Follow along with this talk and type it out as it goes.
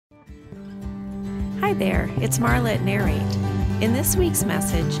Hi there, it's Marla at Narrate. In this week's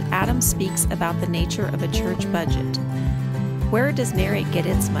message, Adam speaks about the nature of a church budget. Where does Narrate get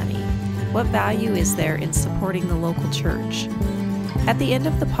its money? What value is there in supporting the local church? At the end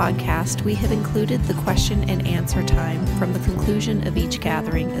of the podcast, we have included the question and answer time from the conclusion of each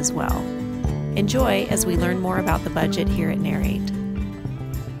gathering as well. Enjoy as we learn more about the budget here at Narrate.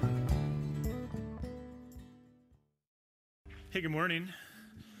 Hey, good morning.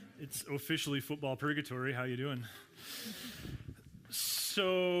 It's officially football purgatory. How you doing?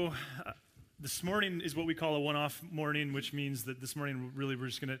 So this morning is what we call a one-off morning, which means that this morning really we're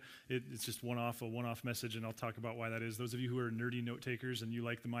just it's just a one-off message, and I'll talk about why that is. Those of you who are nerdy note takers and you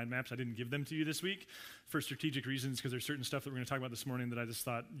like the mind maps, I didn't give them to you this week for strategic reasons, because there's certain stuff that we're going to talk about this morning that I just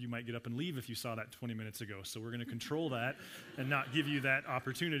thought you might get up and leave if you saw that 20 minutes ago. So we're going to control that and not give you that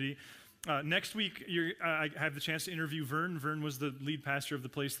opportunity. Next week, I have the chance to interview Vern. Vern was the lead pastor of the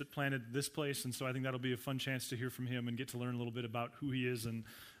place that planted this place, and so I think that'll be a fun chance to hear from him and get to learn a little bit about who he is and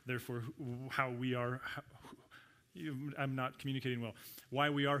therefore how we are. I'm not communicating well. Why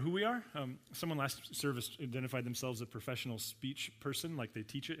we are who we are. Someone last service identified themselves as a professional speech person, like they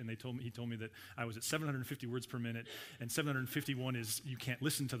teach it, and he told me that I was at 750 words per minute, and 751 is you can't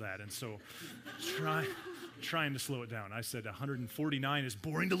listen to that, and so trying to slow it down. I said 149 is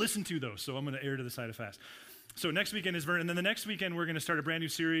boring to listen to, though, so I'm going to err to the side of fast. So next weekend is Vern, and then the next weekend we're going to start a brand new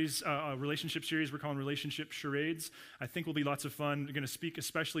series, a relationship series we're calling Relationship Charades. I think will be lots of fun. We're going to speak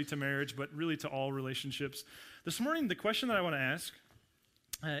especially to marriage, but really to all relationships. This morning, the question that I want to ask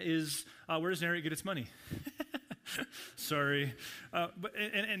is, where does Narrate get its money? Sorry, but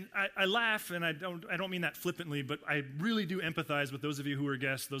I laugh, and I don't mean that flippantly, but I really do empathize with those of you who are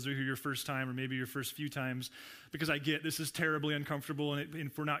guests, those of you who are your first time or maybe your first few times, because I get this is terribly uncomfortable, and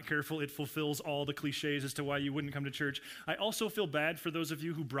if we're not careful, it fulfills all the cliches as to why you wouldn't come to church. I also feel bad for those of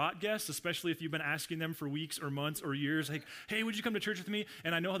you who brought guests, especially if you've been asking them for weeks or months or years, like, hey, would you come to church with me?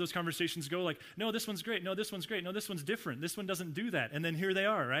 And I know how those conversations go, like, no, this one's great, no, this one's great, no, this one's different, this one doesn't do that, and then here they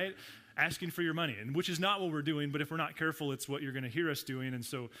are, right, asking for your money, and which is not what we're doing, but if we're not careful, it's what you're going to hear us doing, and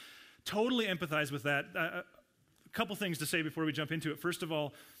so totally empathize with that. A couple things to say before we jump into it. First of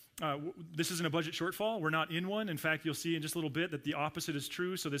all, this isn't a budget shortfall. We're not in one. In fact, you'll see in just a little bit that the opposite is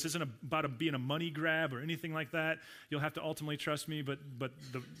true, so this isn't about being a money grab or anything like that. You'll have to ultimately trust me, but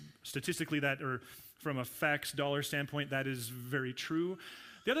statistically that, or from a facts dollar standpoint, that is very true.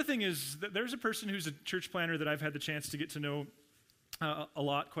 The other thing is that there's a person who's a church planner that I've had the chance to get to know a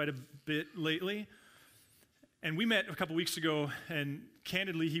lot, quite a bit lately. And we met a couple weeks ago, and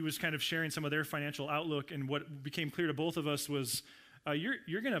candidly, he was kind of sharing some of their financial outlook, and what became clear to both of us was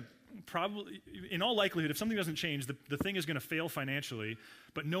you're going to probably, in all likelihood, if something doesn't change, the thing is going to fail financially,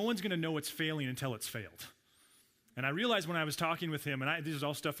 but no one's going to know it's failing until it's failed. And I realized when I was talking with him, and this is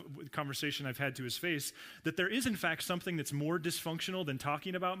all stuff, conversation I've had to his face, that there is in fact something that's more dysfunctional than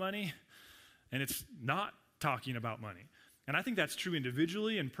talking about money, and it's not talking about money. And I think that's true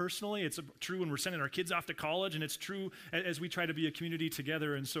individually and personally. It's true when we're sending our kids off to college, and it's true as we try to be a community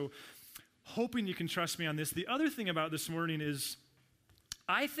together. And so hoping you can trust me on this. The other thing about this morning is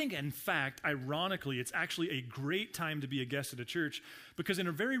I think, in fact, ironically, it's actually a great time to be a guest at a church, because in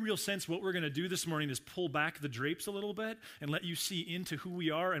a very real sense, what we're going to do this morning is pull back the drapes a little bit and let you see into who we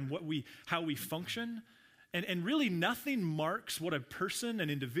are and how we function. And really nothing marks what a person, an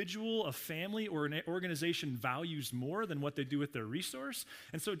individual, a family, or an organization values more than what they do with their resource.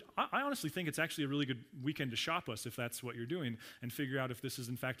 And so I honestly think it's actually a really good weekend to shop us if that's what you're doing and figure out if this is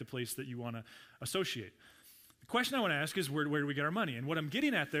in fact a place that you want to associate. The question I want to ask is where do we get our money? And what I'm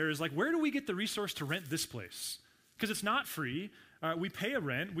getting at there is like, where do we get the resource to rent this place? Because it's not free. We pay a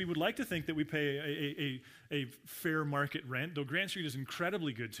rent. We would like to think that we pay a fair market rent, though Grant Street is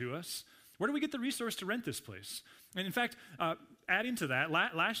incredibly good to us. Where do we get the resource to rent this place? And in fact, adding to that,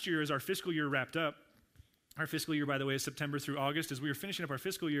 last year as our fiscal year wrapped up, our fiscal year, by the way, is September through August. As we were finishing up our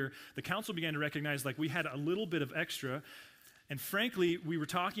fiscal year, the council began to recognize like we had a little bit of extra. And frankly, we were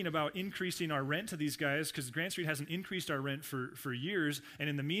talking about increasing our rent to these guys because Grant Street hasn't increased our rent for years. And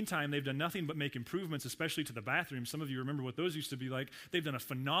in the meantime, they've done nothing but make improvements, especially to the bathrooms. Some of you remember what those used to be like. They've done a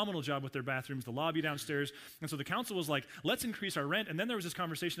phenomenal job with their bathrooms, the lobby downstairs. And so the council was like, let's increase our rent. And then there was this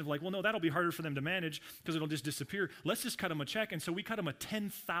conversation of like, well, no, that'll be harder for them to manage because it'll just disappear. Let's just cut them a check. And so we cut them a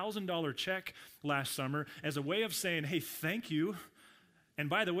 $10,000 check last summer as a way of saying, hey, thank you. And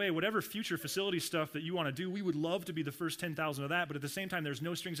by the way, whatever future facility stuff that you want to do, we would love to be the first 10,000 of that, but at the same time, there's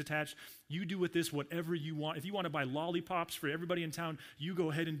no strings attached. You do with this whatever you want. If you want to buy lollipops for everybody in town, you go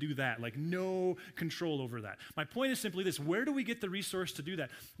ahead and do that. Like, no control over that. My point is simply this: where do we get the resource to do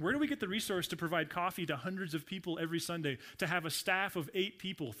that? Where do we get the resource to provide coffee to hundreds of people every Sunday, to have a staff of 8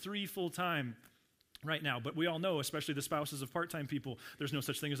 people, 3 full-time, right now. But we all know, especially the spouses of part-time people, there's no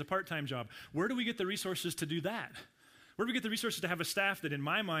such thing as a part-time job. Where do we get the resources to do that? Where do we get the resources to have a staff that, in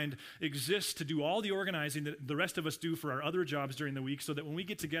my mind, exists to do all the organizing that the rest of us do for our other jobs during the week, so that when we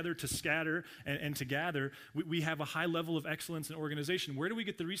get together to scatter and to gather, we have a high level of excellence and organization? Where do we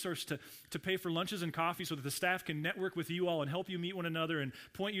get the resource to pay for lunches and coffee so that the staff can network with you all and help you meet one another and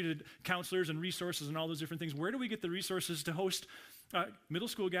point you to counselors and resources and all those different things? Where do we get the resources to host middle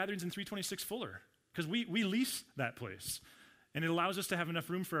school gatherings in 326 Fuller? Because we lease that place. And it allows us to have enough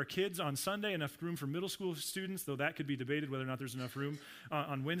room for our kids on Sunday, enough room for middle school students, though that could be debated whether or not there's enough room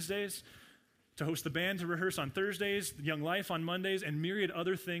on Wednesdays, to host the band to rehearse on Thursdays, Young Life on Mondays, and myriad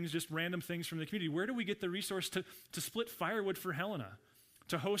other things, just random things from the community. Where do we get the resource to split firewood for Helena,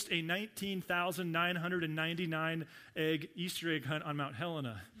 to host a 19,999 egg Easter egg hunt on Mount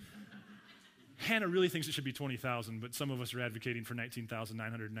Helena? Hannah really thinks it should be 20,000, but some of us are advocating for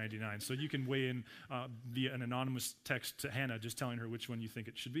 19,999. So you can weigh in via an anonymous text to Hannah, just telling her which one you think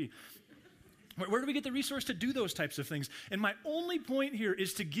it should be. Where do we get the resource to do those types of things? And my only point here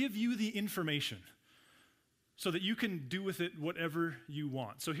is to give you the information so that you can do with it whatever you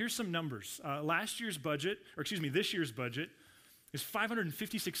want. So here's some numbers. This year's budget is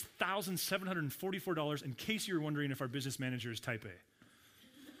 $556,744, in case you were wondering if our business manager is type A.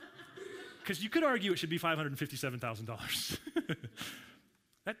 Because you could argue it should be $557,000.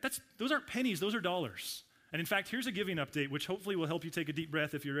 Those aren't pennies, those are dollars. And in fact, here's a giving update, which hopefully will help you take a deep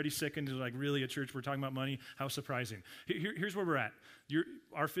breath if you're already sick and like, really, a church, we're talking about money? How surprising. Here's where we're at.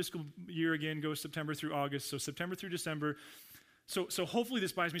 Our fiscal year, again, goes September through August, so September through December. So hopefully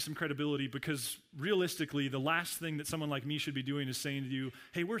this buys me some credibility, because realistically, the last thing that someone like me should be doing is saying to you,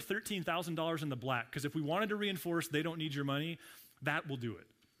 hey, we're $13,000 in the black, because if we wanted to reinforce they don't need your money, that will do it.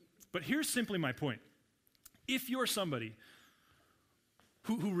 But here's simply my point. If you're somebody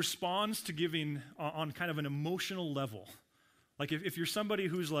who responds to giving on kind of an emotional level, like if you're somebody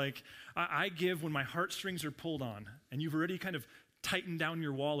who's like, I give when my heartstrings are pulled on, and you've already kind of tightened down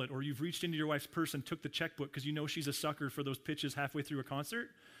your wallet, or you've reached into your wife's purse and took the checkbook because you know she's a sucker for those pitches halfway through a concert,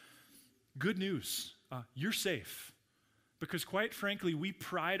 good news, you're safe. Because quite frankly, we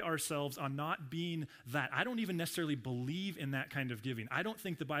pride ourselves on not being that. I don't even necessarily believe in that kind of giving. I don't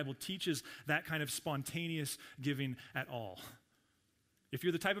think the Bible teaches that kind of spontaneous giving at all. If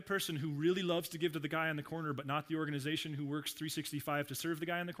you're the type of person who really loves to give to the guy on the corner, but not the organization who works 365 to serve the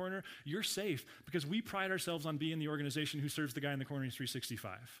guy on the corner, you're safe, because we pride ourselves on being the organization who serves the guy in the corner in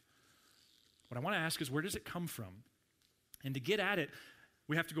 365. What I want to ask is, where does it come from? And to get at it,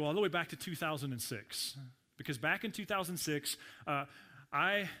 we have to go all the way back to 2006. Because back in 2006,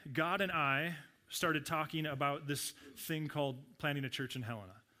 God and I started talking about this thing called planting a church in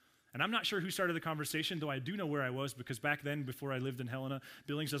Helena. And I'm not sure who started the conversation, though I do know where I was, because back then, before I lived in Helena,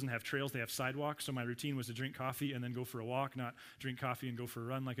 Billings doesn't have trails, they have sidewalks. So my routine was to drink coffee and then go for a walk, not drink coffee and go for a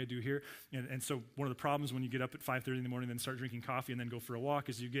run like I do here. And so one of the problems when you get up at 5:30 in the morning and then start drinking coffee and then go for a walk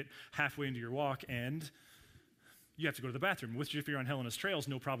is you get halfway into your walk and you have to go to the bathroom, which if you're on Helena's trails,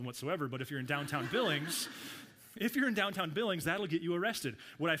 no problem whatsoever. But if you're in downtown Billings, that'll get you arrested.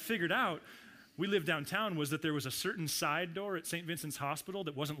 What I figured out, we lived downtown, was that there was a certain side door at St. Vincent's Hospital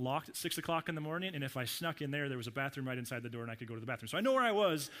that wasn't locked at 6 o'clock in the morning, and if I snuck in there was a bathroom right inside the door and I could go to the bathroom. So I know where I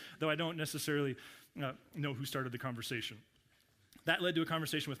was, though I don't necessarily know who started the conversation. That led to a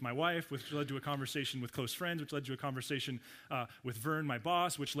conversation with my wife, which led to a conversation with close friends, which led to a conversation with Vern, my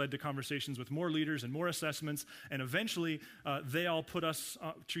boss, which led to conversations with more leaders and more assessments. And eventually, they all put us,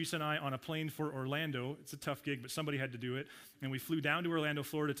 Teresa and I, on a plane for Orlando. It's a tough gig, but somebody had to do it. And we flew down to Orlando,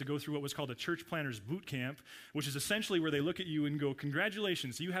 Florida, to go through what was called a church planners boot camp, which is essentially where they look at you and go,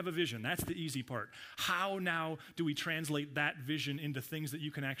 congratulations, you have a vision. That's the easy part. How now do we translate that vision into things that you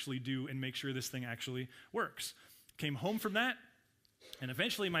can actually do and make sure this thing actually works? Came home from that. And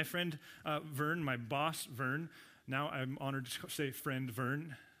eventually my friend Vern, my boss Vern, now I'm honored to say friend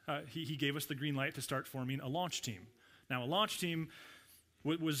Vern, he gave us the green light to start forming a launch team. Now a launch team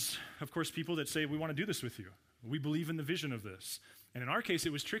was, of course, people that say, we want to do this with you. We believe in the vision of this. And in our case,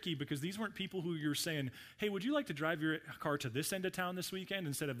 it was tricky because these weren't people who you're saying, hey, would you like to drive your car to this end of town this weekend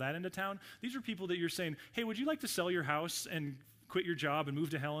instead of that end of town? These are people that you're saying, hey, would you like to sell your house and quit your job and move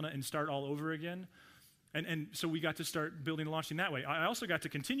to Helena and start all over again? And so we got to start building and launching that way. I also got to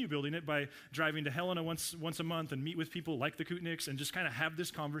continue building it by driving to Helena once a month and meet with people like the Kutniks and just kind of have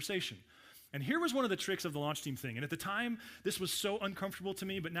this conversation. And here was one of the tricks of the launch team thing. And at the time, this was so uncomfortable to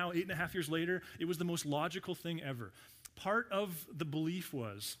me, but now 8.5 years later, it was the most logical thing ever. Part of the belief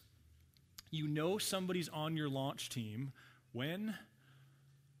was, you know somebody's on your launch team when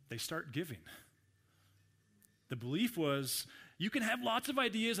they start giving. The belief was, You can have lots of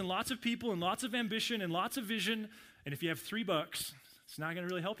ideas and lots of people and lots of ambition and lots of vision, and if you have $3, it's not going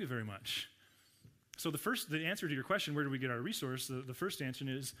to really help you very much. So the answer to your question, where do we get our resource? The first answer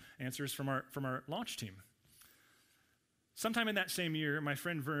is from our launch team. Sometime in that same year, my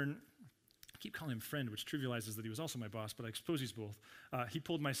friend Vern, I keep calling him friend, which trivializes that he was also my boss, but I suppose he's both. He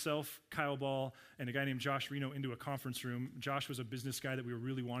pulled myself, Kyle Ball, and a guy named Josh Reno into a conference room. Josh was a business guy that we were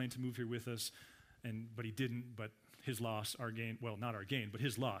really wanting to move here with us, but he didn't, but his loss, our gain, well, not our gain, but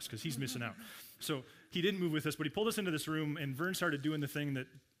his loss, because he's missing out. So he didn't move with us, but he pulled us into this room, and Vern started doing the thing that,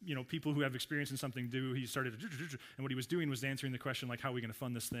 people who have experience in something do. He started, and what he was doing was answering the question, like, how are we going to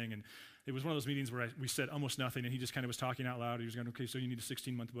fund this thing? And it was one of those meetings where we said almost nothing, and he just kind of was talking out loud. He was going, okay, so you need a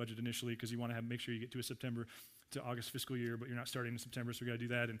 16-month budget initially, because you want to make sure you get to a September to August fiscal year, but you're not starting in September, so we got to do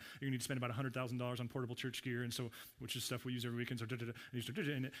that, and you're going to need to spend about $100,000 on portable church gear, and so, which is stuff we use every weekend, so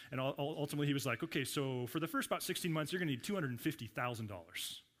and ultimately he was like, okay, so for the first about 16 months, you're going to need $250,000.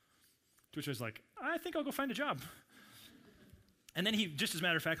 To which I was like, I think I'll go find a job. And then he, just as a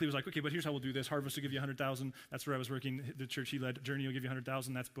matter of fact, he was like, okay, but here's how we'll do this. Harvest will give you $100,000. That's where I was working. The church he led, Journey, will give you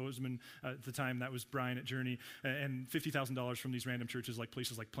 $100,000. That's Bozeman at the time. That was Brian at Journey. And $50,000 from these random churches, like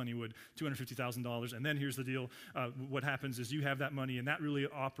places like Plentywood, $250,000. And then here's the deal. What happens is you have that money, and that really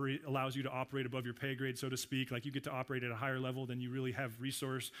allows you to operate above your pay grade, so to speak. Like, you get to operate at a higher level than you really have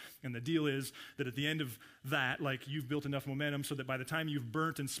resource. And the deal is that at the end of that, like, you've built enough momentum so that by the time you've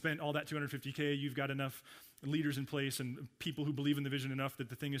burnt and spent all that $250K, you've got enough leaders in place and people who believe in the vision enough that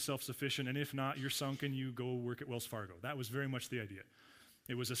the thing is self-sufficient, and if not, you're sunk and you go work at Wells Fargo. That was very much the idea.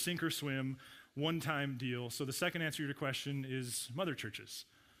 It was a sink or swim, one-time deal. So the second answer to your question is mother churches.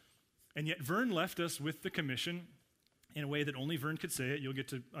 And yet Vern left us with the commission in a way that only Vern could say it. You'll get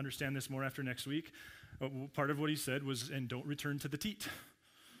to understand this more after next week. Part of what he said was, and don't return to the teat,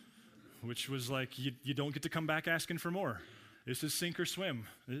 which was like, you don't get to come back asking for more. This is sink or swim.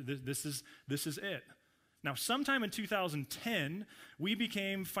 This is it. Now, sometime in 2010, we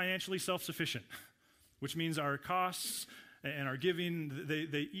became financially self-sufficient, which means our costs and our giving,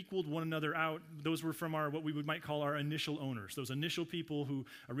 they equaled one another out. Those were from what we might call our initial owners, those initial people who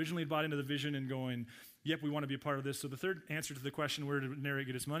originally bought into the vision and going, yep, we want to be a part of this. So the third answer to the question, where did Narrate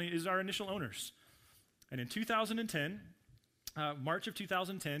get its money, is our initial owners. And in 2010, March of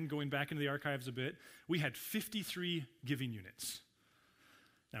 2010, going back into the archives a bit, we had 53 giving units.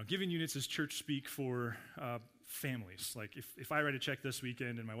 Now, giving units is church speak for families. Like, if I write a check this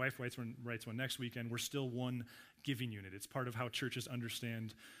weekend and my wife writes one next weekend, we're still one giving unit. It's part of how churches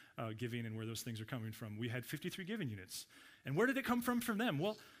understand giving and where those things are coming from. We had 53 giving units. And where did it come from them?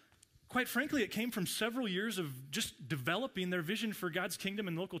 Well, quite frankly, it came from several years of just developing their vision for God's kingdom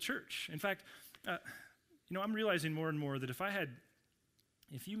and local church. In fact, I'm realizing more and more that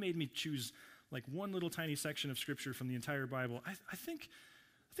if you made me choose like one little tiny section of Scripture from the entire Bible, I think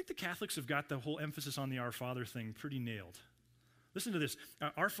the Catholics have got the whole emphasis on the Our Father thing pretty nailed. Listen to this.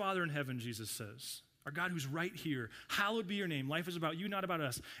 Our Father in heaven, Jesus says, our God who's right here, hallowed be your name. Life is about you, not about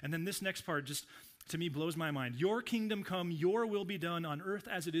us. And then this next part just, to me, blows my mind. Your kingdom come, your will be done on earth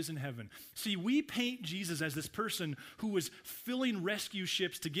as it is in heaven. See, we paint Jesus as this person who was filling rescue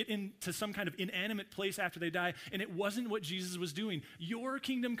ships to get into some kind of inanimate place after they die, and it wasn't what Jesus was doing. Your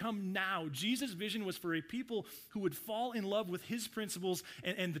kingdom come now. Jesus' vision was for a people who would fall in love with his principles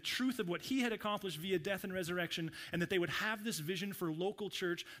and the truth of what he had accomplished via death and resurrection, and that they would have this vision for local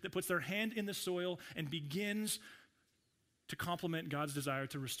church that puts their hand in the soil and begins to complement God's desire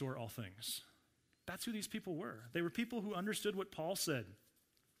to restore all things. That's who these people were. They were people who understood what Paul said.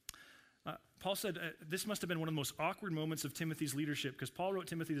 Paul said this must have been one of the most awkward moments of Timothy's leadership, because Paul wrote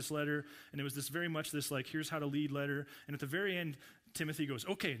Timothy this letter, and it was very much this like, here's how to lead letter. And at the very end, Timothy goes,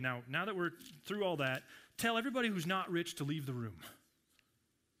 okay, now that we're through all that, tell everybody who's not rich to leave the room.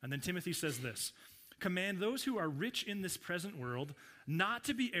 And then Timothy says this, command those who are rich in this present world not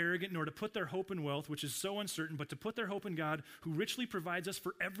to be arrogant nor to put their hope in wealth, which is so uncertain, but to put their hope in God, who richly provides us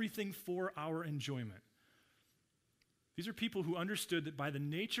for everything for our enjoyment. These are people who understood that by the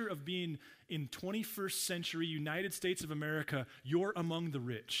nature of being in 21st century United States of America, you're among the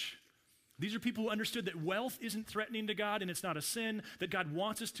rich. These are people who understood that wealth isn't threatening to God and it's not a sin, that God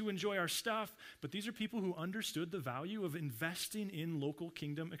wants us to enjoy our stuff, but these are people who understood the value of investing in local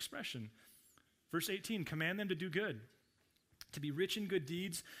kingdom expression. Verse 18, command them to do good, to be rich in good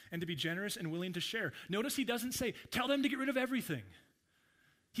deeds, and to be generous and willing to share. Notice he doesn't say, tell them to get rid of everything.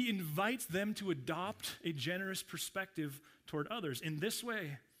 He invites them to adopt a generous perspective toward others. In this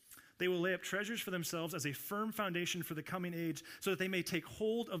way, They will lay up treasures for themselves as a firm foundation for the coming age, so that they may take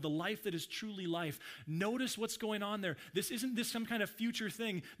hold of the life that is truly life. Notice what's going on there. This isn't this some kind of future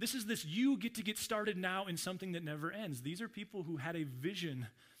thing. This is this you get started now in something that never ends. These are people who had a vision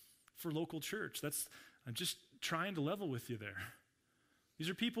for local church. I'm just trying to level with you there. These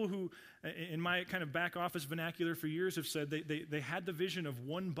are people who, in my kind of back office vernacular for years, have said they had the vision of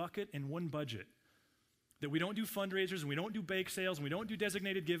one bucket and one budget. That we don't do fundraisers and we don't do bake sales and we don't do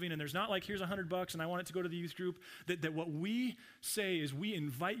designated giving, and there's not like, here's $100 and I want it to go to the youth group. That what we say is we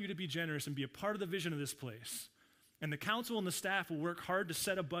invite you to be generous and be a part of the vision of this place. And the council and the staff will work hard to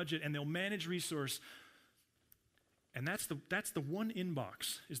set a budget, and they'll manage resource. And that's the one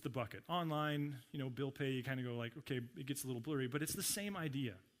inbox is the bucket. Online, bill pay, you kind of go like, okay, it gets a little blurry, but it's the same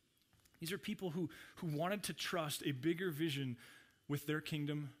idea. These are people who wanted to trust a bigger vision with their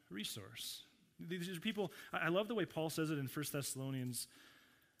kingdom resource. These are people, I love the way Paul says it in 1 Thessalonians.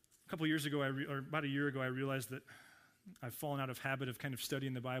 A couple years ago, or about a year ago, I realized that I've fallen out of habit of kind of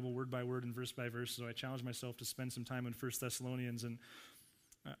studying the Bible word by word and verse by verse, so I challenged myself to spend some time in 1 Thessalonians, and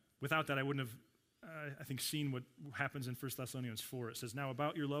without that, I wouldn't have, I think, seen what happens in 1 Thessalonians 4. It says, "Now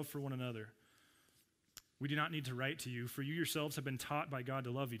about your love for one another, we do not need to write to you, for you yourselves have been taught by God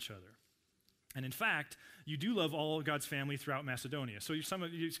to love each other. And in fact, you do love all of God's family throughout Macedonia." So some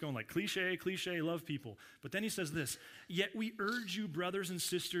of you just going like, cliche, love people. But then he says this, "Yet we urge you, brothers and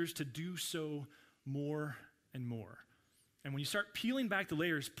sisters, to do so more and more." And when you start peeling back the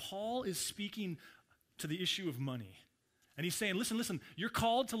layers, Paul is speaking to the issue of money. And he's saying, listen, you're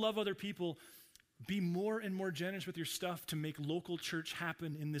called to love other people. Be more and more generous with your stuff to make local church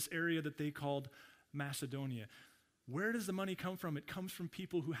happen in this area that they called Macedonia. Where does the money come from? It comes from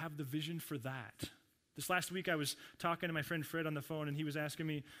people who have the vision for that. This last week I was talking to my friend Fred on the phone, and he was asking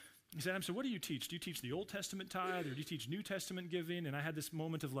me, he said, "Adam, so what do you teach? Do you teach the Old Testament tithe, or do you teach New Testament giving?" And I had this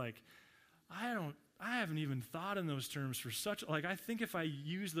moment of like, I haven't even thought in those terms for such, I think if I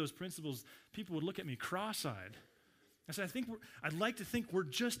use those principles, people would look at me cross-eyed. I said, I'd like to think we're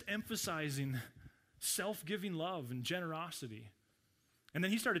just emphasizing self-giving love and generosity. And then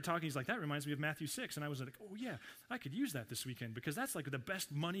he started talking, he's like, "That reminds me of Matthew 6. And I was like, "Oh yeah, I could use that this weekend," because that's like the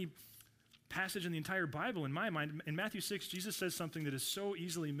best money passage in the entire Bible in my mind. In Matthew 6, Jesus says something that is so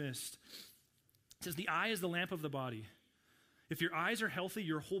easily missed. It says, "The eye is the lamp of the body. If your eyes are healthy,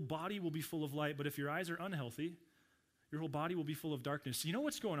 your whole body will be full of light. But if your eyes are unhealthy, your whole body will be full of darkness." So you know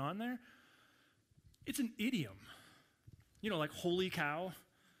what's going on there? It's an idiom. Like holy cow.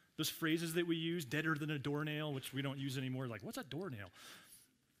 Those phrases that we use, deader than a doornail, which we don't use anymore. Like, what's a doornail?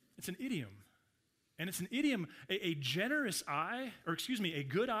 It's an idiom. And it's an idiom, a generous eye, a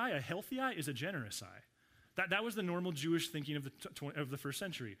good eye, a healthy eye is a generous eye. That was the normal Jewish thinking of the first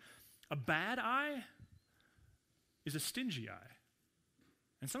century. A bad eye is a stingy eye.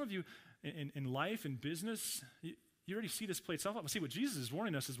 And some of you in life, in business, you already see this play itself out. See, what Jesus is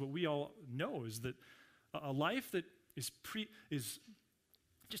warning us is what we all know, is that a life that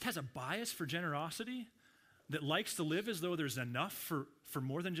just has a bias for generosity, that likes to live as though there's enough for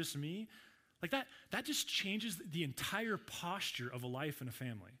more than just me, like that just changes the entire posture of a life and a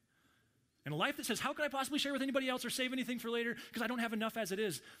family. And a life that says, how can I possibly share with anybody else or save anything for later because I don't have enough as it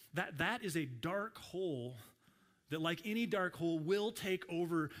is, that is a dark hole that, like any dark hole, will take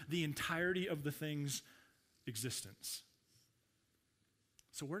over the entirety of the thing's existence.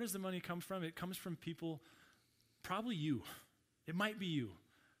 So where does the money come from? It comes from people, probably you. It might be you.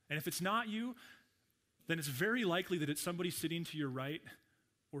 And if it's not you, then it's very likely that it's somebody sitting to your right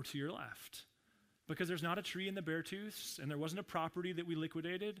or to your left. Because there's not a tree in the Beartooths, and there wasn't a property that we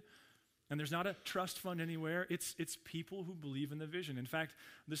liquidated, and there's not a trust fund anywhere. It's people who believe in the vision. In fact,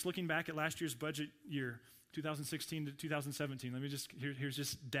 this looking back at last year's budget year, 2016 to 2017, here's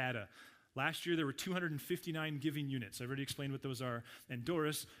just data. Last year, there were 259 giving units. I've already explained what those are. And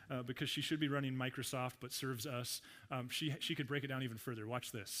Doris, because she should be running Microsoft but serves us, she could break it down even further.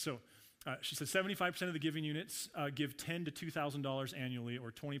 Watch this. So she said 75% of the giving units give $10,000 to $2,000 annually,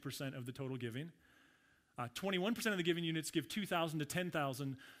 or 20% of the total giving. 21% of the giving units give $2,000 to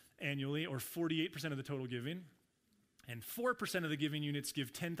 $10,000 annually, or 48% of the total giving. And 4% of the giving units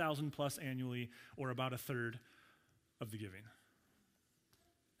give $10,000 plus annually, or about a third of the giving.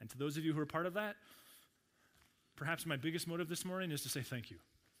 And to those of you who are part of that, perhaps my biggest motive this morning is to say thank you.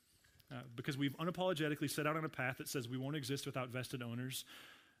 Because we've unapologetically set out on a path that says we won't exist without vested owners,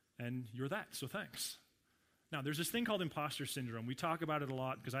 and you're that, so thanks. Now, there's this thing called imposter syndrome. We talk about it a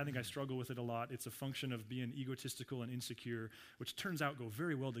lot because I think I struggle with it a lot. It's a function of being egotistical and insecure, which turns out go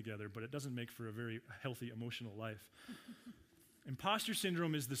very well together, but it doesn't make for a very healthy emotional life. Imposter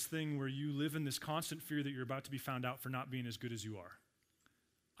syndrome is this thing where you live in this constant fear that you're about to be found out for not being as good as you are.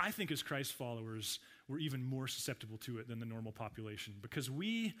 I think as Christ followers, we're even more susceptible to it than the normal population because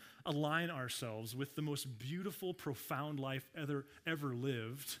we align ourselves with the most beautiful, profound life ever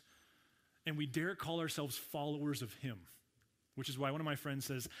lived, and we dare call ourselves followers of him, which is why one of my friends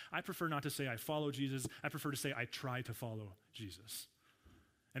says, I prefer not to say I follow Jesus, I prefer to say I try to follow Jesus.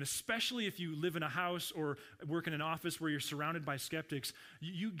 And especially if you live in a house or work in an office where you're surrounded by skeptics,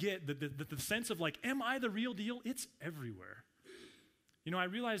 you get the sense of like, am I the real deal? It's everywhere. You know, I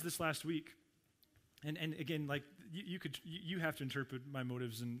realized this last week, and again, like you have to interpret my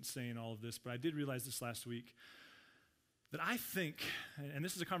motives in saying all of this, but I did realize this last week that I think, and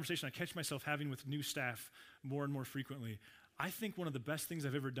this is a conversation I catch myself having with new staff more and more frequently, I think one of the best things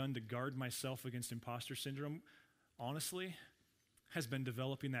I've ever done to guard myself against imposter syndrome, honestly, has been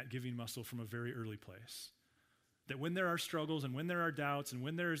developing that giving muscle from a very early place. That when there are struggles and when there are doubts and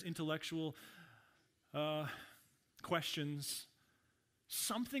when there's intellectual questions,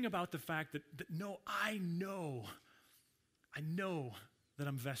 something about the fact that no, I know that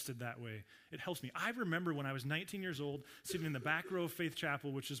I'm vested that way. It helps me. I remember when I was 19 years old, sitting in the back row of Faith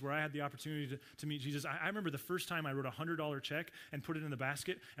Chapel, which is where I had the opportunity to meet Jesus. I remember the first time I wrote a $100 check and put it in the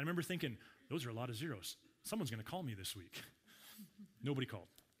basket. And I remember thinking, those are a lot of zeros. Someone's going to call me this week. Nobody called.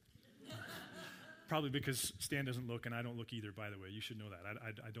 Probably because Stan doesn't look and I don't look either, by the way. You should know that.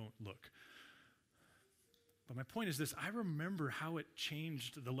 I don't look. But my point is this. I remember how it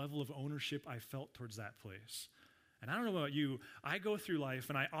changed the level of ownership I felt towards that place. And I don't know about you, I go through life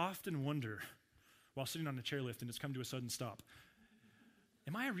and I often wonder, while sitting on a chairlift and it's come to a sudden stop,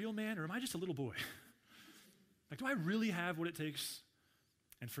 am I a real man or am I just a little boy? Like, do I really have what it takes?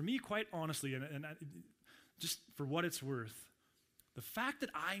 And for me, quite honestly, and just for what it's worth, the fact that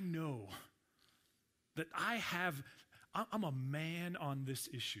I know that I'm a man on this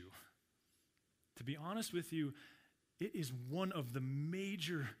issue, to be honest with you, it is one of the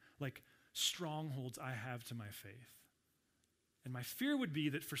major, strongholds I have to my faith. And my fear would be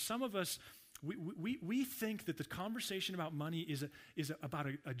that for some of us, we think that the conversation about money is about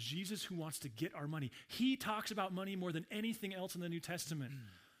a Jesus who wants to get our money. He talks about money more than anything else in the New Testament.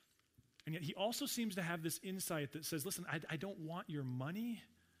 And yet he also seems to have this insight that says, listen, I don't want your money.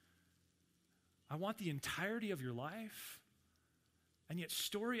 I want the entirety of your life. And yet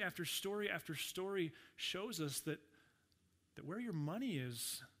story after story after story shows us that where your money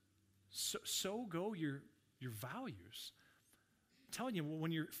is, so go your values. I'm telling you,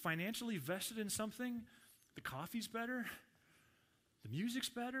 when you're financially vested in something, the coffee's better, the music's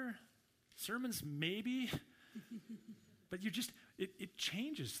better, sermons maybe, but it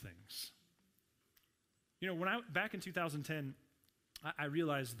changes things. You know, back in 2010, I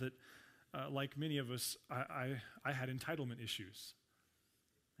realized that, like many of us, I had entitlement issues.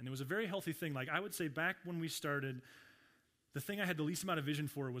 And it was a very healthy thing. Like I would say back when we started, the thing I had the least amount of vision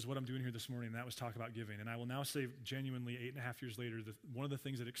for was what I'm doing here this morning, and that was talk about giving. And I will now say genuinely 8.5 years later, one of the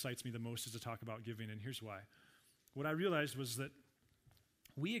things that excites me the most is to talk about giving, and here's why. What I realized was that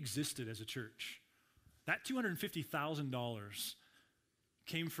we existed as a church. That $250,000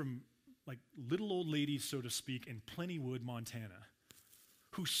 came from little old ladies, so to speak, in Plentywood, Montana,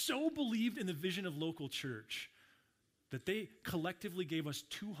 who so believed in the vision of local church that they collectively gave us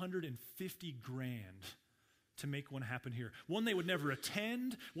 $250,000 to make one happen here. One they would never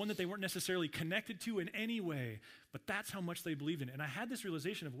attend, one that they weren't necessarily connected to in any way, but that's how much they believed in it. And I had this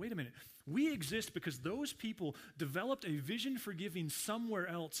realization of, wait a minute, we exist because those people developed a vision for giving somewhere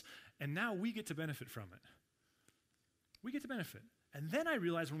else, and now we get to benefit from it. We get to benefit. And then I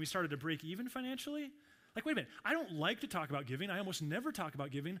realized when we started to break even financially, wait a minute, I don't like to talk about giving. I almost never talk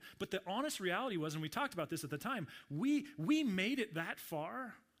about giving, but the honest reality was, and we talked about this at the time, we made it that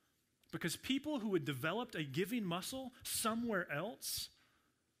far because people who had developed a giving muscle somewhere else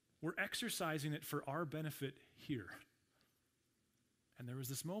were exercising it for our benefit here. And there was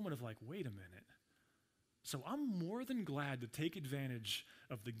this moment of wait a minute. So I'm more than glad to take advantage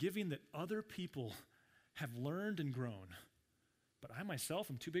of the giving that other people have learned and grown. But I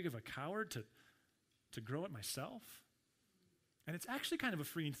myself am too big of a coward to grow it myself. And it's actually kind of a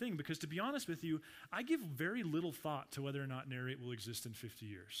freeing thing because, to be honest with you, I give very little thought to whether or not Narrate will exist in 50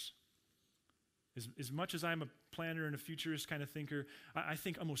 years. As much as I'm a planner and a futurist kind of thinker, I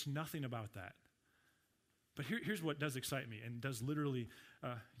think almost nothing about that. But here's what does excite me and does literally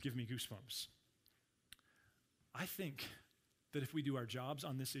give me goosebumps. I think that if we do our jobs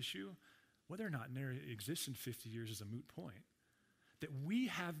on this issue, whether or not Narrate exists in 50 years is a moot point. that we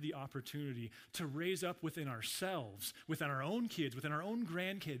have the opportunity to raise up within ourselves, within our own kids, within our own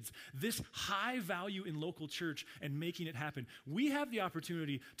grandkids, this high value in local church and making it happen. We have the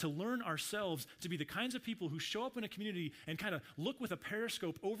opportunity to learn ourselves to be the kinds of people who show up in a community and kind of look with a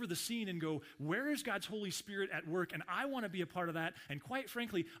periscope over the scene and go, where is God's Holy Spirit at work? And I want to be a part of that. And quite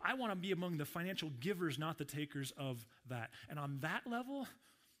frankly, I want to be among the financial givers, not the takers of that. And on that level,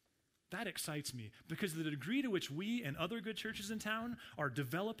 that excites me, because the degree to which we and other good churches in town are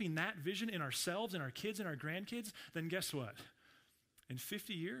developing that vision in ourselves and our kids and our grandkids, then guess what? In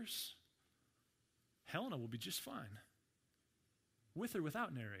 50 years, Helena will be just fine, with or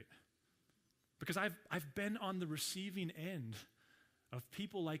without Narrate. Because I've been on the receiving end of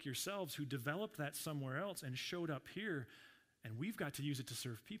people like yourselves who developed that somewhere else and showed up here, and we've got to use it to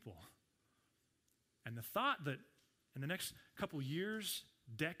serve people. And the thought that in the next couple years,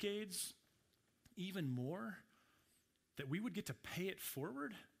 decades, even more, that we would get to pay it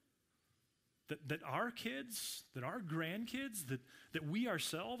forward, that our kids, that our grandkids, that we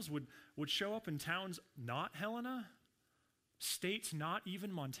ourselves would show up in towns not Helena, states not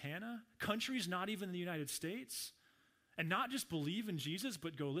even Montana, countries not even the United States, and not just believe in Jesus,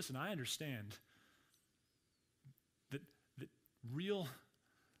 but go, listen, I understand that real,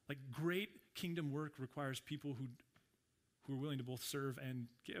 like great kingdom work requires people who are willing to both serve and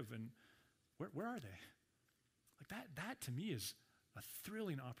give. And where are they? Like that to me is a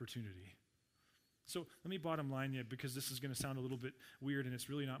thrilling opportunity. So let me bottom line you, because this is going to sound a little bit weird, and it's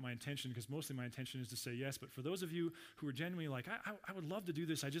really not my intention, because mostly my intention is to say yes. But for those of you who are genuinely like, I would love to do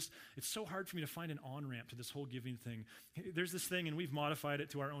this, it's so hard for me to find an on-ramp to this whole giving thing. There's this thing, and we've modified it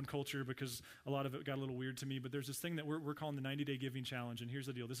to our own culture because a lot of it got a little weird to me, but there's this thing that we're calling the 90-day giving challenge. And here's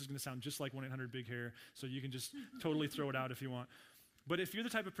the deal. This is going to sound just like 1-800-BIG-HAIR, so you can just totally throw it out if you want. But if you're the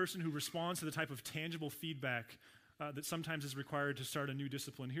type of person who responds to the type of tangible feedback that sometimes is required to start a new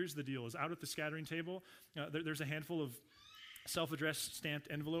discipline, here's the deal. Is out at the scattering table, there's a handful of self-addressed stamped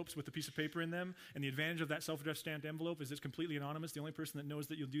envelopes with a piece of paper in them, and the advantage of that self-addressed stamped envelope is it's completely anonymous. The only person that knows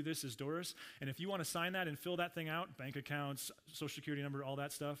that you'll do this is Doris, and if you want to sign that and fill that thing out, bank accounts, social security number, all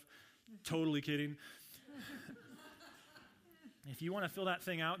that stuff, totally kidding. If you want to fill that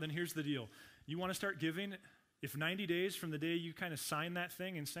thing out, then here's the deal. You want to start giving. If 90 days from the day you kind of sign that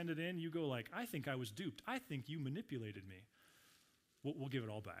thing and send it in, you go like, I think I was duped. I think you manipulated me. We'll give it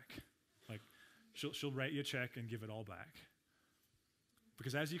all back. Like, she'll write you a check and give it all back.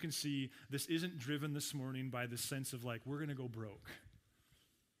 Because as you can see, this isn't driven this morning by this sense of like, we're going to go broke.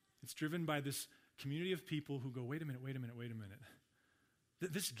 It's driven by this community of people who go, wait a minute.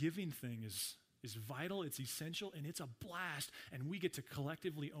 This giving thing is vital, it's essential, and it's a blast, and we get to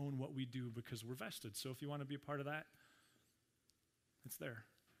collectively own what we do because we're vested. So if you want to be a part of that, it's there.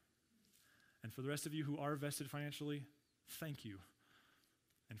 And for the rest of you who are vested financially, thank you.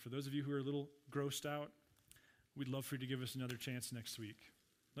 And for those of you who are a little grossed out, we'd love for you to give us another chance next week.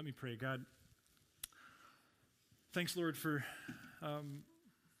 Let me pray. God, thanks, Lord, for...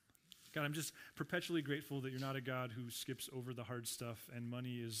 God, I'm just perpetually grateful that you're not a God who skips over the hard stuff, and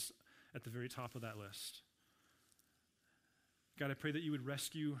money is at the very top of that list. God, I pray that you would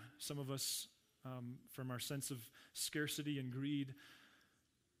rescue some of us from our sense of scarcity and greed.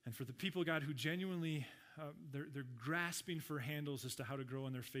 And for the people, God, who genuinely, they're grasping for handles as to how to grow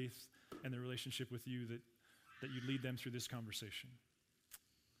in their faith and their relationship with you, that you'd lead them through this conversation.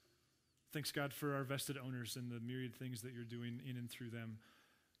 Thanks, God, for our vested owners and the myriad things that you're doing in and through them.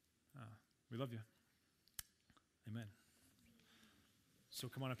 We love you. Amen. So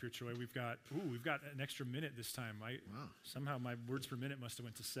come on up here, Troy. We've got an extra minute this time. Wow. Somehow my words per minute must have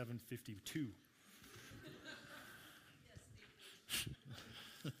went to 752.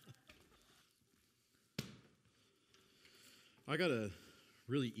 I got a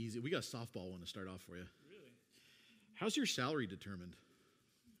really easy, we got a softball one to start off for you. Really? How's your salary determined?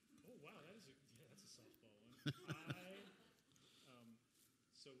 Oh, wow, that's a softball one.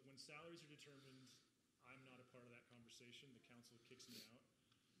 So when salaries are determined, I'm not a part of that conversation. The council kicks me out,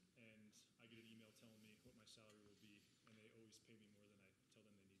 and I get an email telling me what my salary will be, and they always pay me more than I tell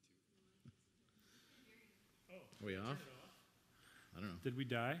them they need to. Oh, are we off? I don't know. Did we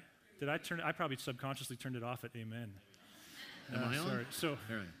die? I probably subconsciously turned it off at amen. Am I on? Sorry.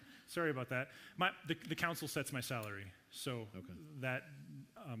 Right. Sorry about that. The council sets my salary, so that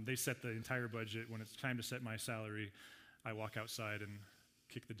they set the entire budget. When it's time to set my salary, I walk outside and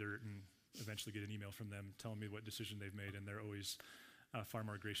kick the dirt and eventually get an email from them telling me what decision they've made, and they're always far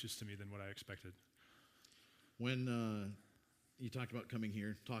more gracious to me than what I expected. When you talked about coming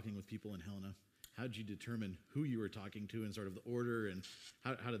here, talking with people in Helena, how did you determine who you were talking to and sort of the order, and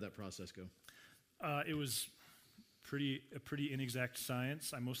how did that process go? It was a pretty inexact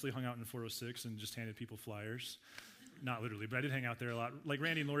science. I mostly hung out in 406 and just handed people flyers. Not literally, but I did hang out there a lot. Like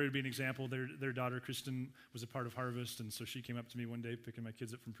Randy and Lori would be an example. Their daughter, Kristen, was a part of Harvest, and so she came up to me one day picking my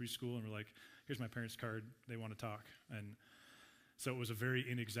kids up from preschool and were like, here's my parents' card. They want to talk. And so it was a very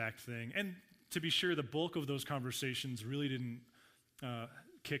inexact thing. And to be sure, the bulk of those conversations really didn't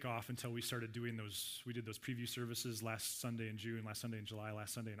kick off until we started doing those. We did those preview services last Sunday in June, last Sunday in July,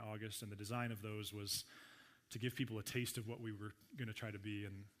 last Sunday in August, and the design of those was to give people a taste of what we were going to try to be,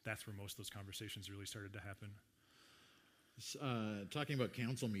 and that's where most of those conversations really started to happen. Talking about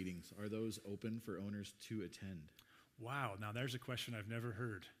council meetings, are those open for owners to attend? Wow, now there's a question I've never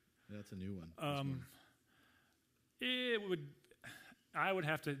heard. That's a new one. I would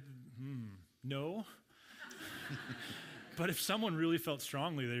have to, no. But if someone really felt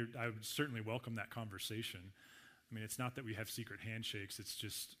strongly, I would certainly welcome that conversation. I mean, it's not that we have secret handshakes, it's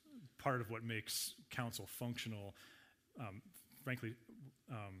just part of what makes council functional. Frankly,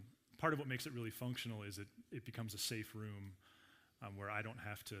 part of what makes it really functional is it becomes a safe room where I don't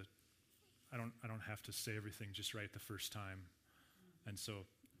have to say everything just right the first time. And so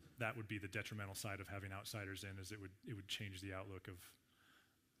that would be the detrimental side of having outsiders in, is it would change the outlook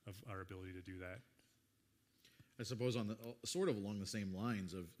of our ability to do that. I suppose on the sort of along the same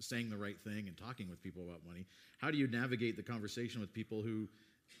lines of saying the right thing and talking with people about money, how do you navigate the conversation with people who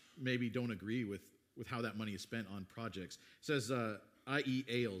maybe don't agree with how that money is spent on projects? It says, I eat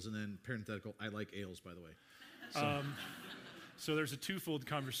ales, and then parenthetical, I like ales, by the way. So there's a twofold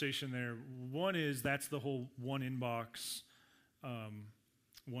conversation there. One is that's the whole one inbox,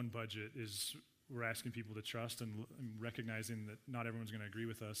 one budget, is we're asking people to trust and recognizing that not everyone's going to agree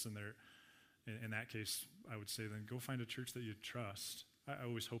with us, and in that case, I would say then go find a church that you trust. I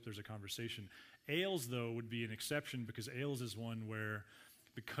always hope there's a conversation. Ales, though, would be an exception, because ales is one where,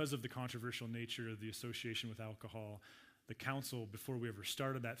 because of the controversial nature of the association with alcohol, the council, before we ever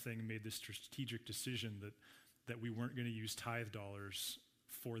started that thing, made this strategic decision that we weren't going to use tithe dollars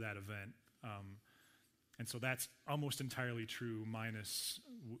for that event. And so that's almost entirely true, minus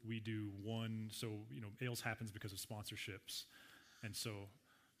we do one. So, ales happens because of sponsorships. And so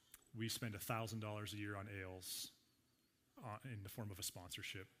we spend $1,000 a year on ales in the form of a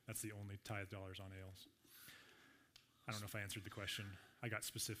sponsorship. That's the only tithe dollars on ales. I don't know if I answered the question. I got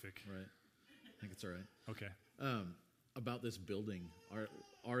specific. Right. I think it's all right. Okay. About this building,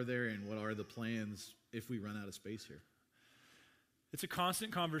 are there and what are the plans if we run out of space here? It's a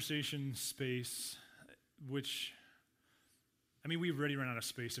constant conversation space, which, I mean, we've already run out of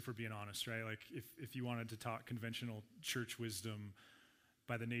space if we're being honest, right? Like if you wanted to talk conventional church wisdom,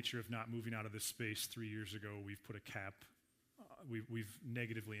 by the nature of not moving out of this space 3 years ago, we've put a cap. We've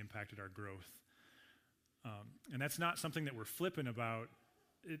negatively impacted our growth. And that's not something that we're flippant about.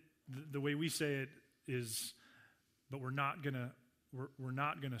 The way we say it is, but we're not gonna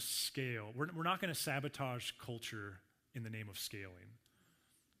scale. We're not gonna sabotage culture in the name of scaling.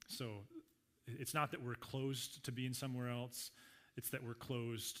 So it's not that we're closed to being somewhere else. It's that we're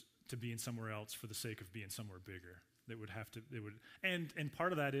closed to being somewhere else for the sake of being somewhere bigger. And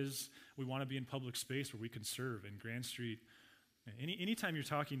part of that is we want to be in public space where we can serve. In Grand Street, anytime you're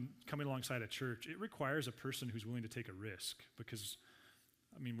coming alongside a church, it requires a person who's willing to take a risk, because,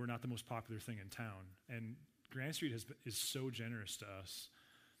 I mean, we're not the most popular thing in town. And Grand Street is so generous to us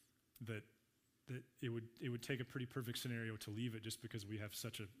that it would take a pretty perfect scenario to leave it, just because we have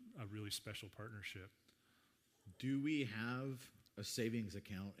such a really special partnership. Do we have a savings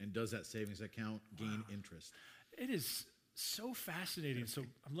account, and does that savings account gain interest? It is so fascinating. So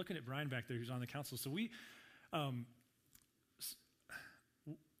I'm looking at Brian back there, who's on the council. So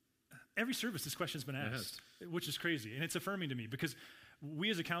every service this question's been asked, which is crazy. And it's affirming to me, because we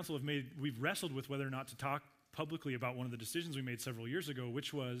as a council we've wrestled with whether or not to talk publicly about one of the decisions we made several years ago,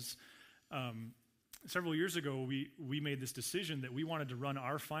 which was several years ago we made this decision that we wanted to run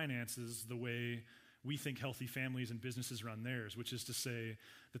our finances the way we think healthy families and businesses run theirs, which is to say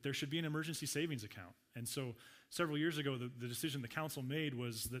that there should be an emergency savings account. And so several years ago, the decision the council made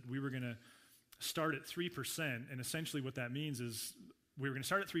was that we were going to start at 3%, and essentially what that means is we were going to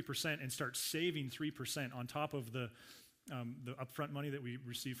start at 3% and start saving 3% on top of the upfront money that we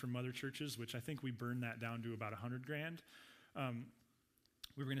receive from other churches, which I think we burned that down to about $100,000.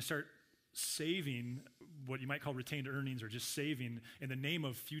 We were going to start saving what you might call retained earnings, or just saving in the name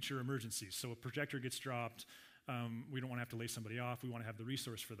of future emergencies. So a projector gets dropped, we don't want to have to lay somebody off. We want to have the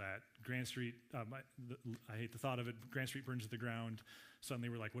resource for that. Grand Street, I hate the thought of it, Grand Street burns to the ground. Suddenly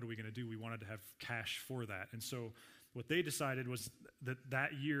we're like, what are we going to do? We wanted to have cash for that. And so what they decided was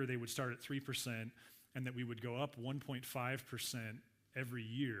that year they would start at 3%, and that we would go up 1.5% every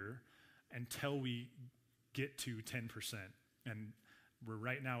year until we get to 10%. And we're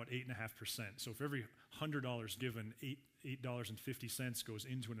right now at 8.5%. So for every $100 given, $8.50 goes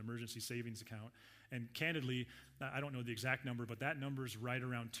into an emergency savings account. And candidly, I don't know the exact number, but that number is right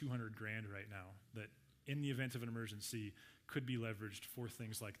around $200,000 right now that in the event of an emergency could be leveraged for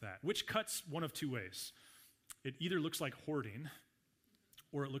things like that, which cuts one of two ways. It either looks like hoarding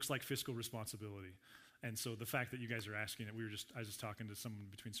or it looks like fiscal responsibility. And so the fact that you guys are asking it, I was just talking to someone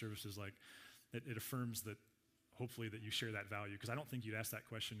between services, like it affirms that hopefully that you share that value, because I don't think you'd ask that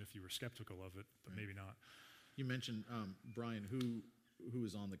question if you were skeptical of it, but maybe not. You mentioned, Brian, who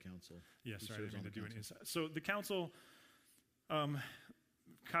is on the council? Yes, sorry, I didn't mean to do an insight. So the council,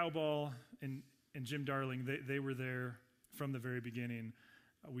 Kyle Ball and Jim Darling, they were there from the very beginning.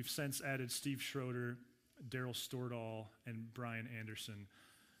 We've since added Steve Schroeder, Daryl Stordahl, and Brian Anderson.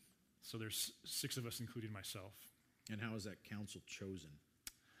 So there's 6 of us, including myself. And how is that council chosen?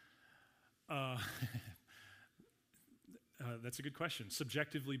 That's a good question.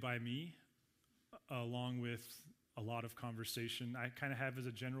 Subjectively by me, along with a lot of conversation. I kind of have as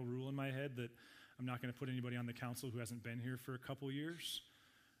a general rule in my head that I'm not going to put anybody on the council who hasn't been here for a couple years,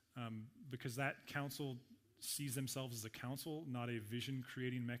 because that council sees themselves as a council, not a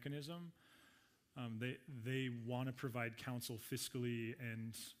vision-creating mechanism. They want to provide counsel fiscally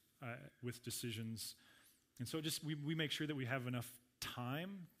and with decisions. And so we make sure that we have enough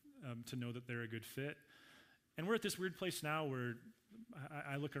time to know that they're a good fit. And we're at this weird place now where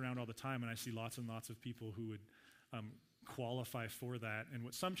I look around all the time and I see lots and lots of people who would qualify for that. And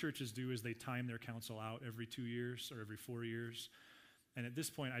what some churches do is they time their council out every 2 years or every 4 years. And at this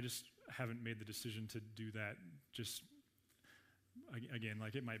point, I just haven't made the decision to do that. Just, again,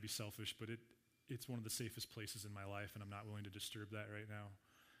 like it might be selfish, but it's one of the safest places in my life, and I'm not willing to disturb that right now.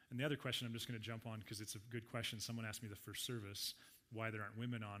 And the other question I'm just going to jump on because it's a good question. Someone asked me the first service why there aren't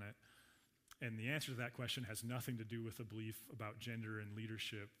women on it. And the answer to that question has nothing to do with a belief about gender and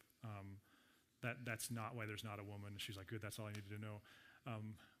leadership. That's not why there's not a woman. She's like, good, that's all I needed to know.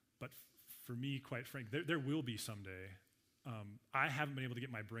 But for me, quite frankly, there will be someday. I haven't been able to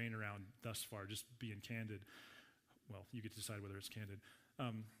get my brain around thus far, just being candid. Well, you get to decide whether it's candid.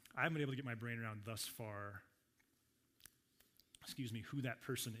 I haven't been able to get my brain around thus far, who that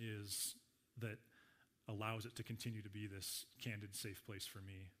person is that allows it to continue to be this candid, safe place for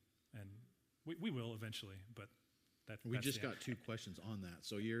me. And we will eventually, but we just got 2 questions on that.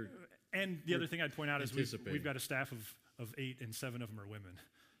 So And the other thing I'd point out is we've got a staff of 8, and 7 of them are women.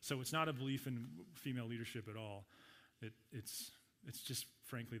 So it's not a belief in female leadership at all. It's just,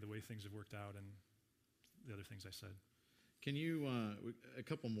 frankly, the way things have worked out and the other things I said. Can you, a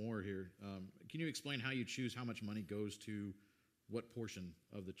couple more here, can you explain how you choose how much money goes to what portion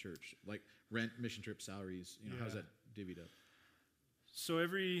of the church? Like rent, mission trip, salaries, how's that divvied up? So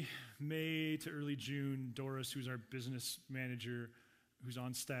every May to early June, Doris, who's our business manager, who's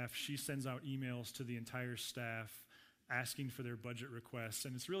on staff, she sends out emails to the entire staff asking for their budget requests.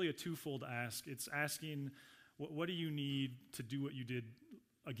 And it's really a twofold ask. It's asking, what do you need to do what you did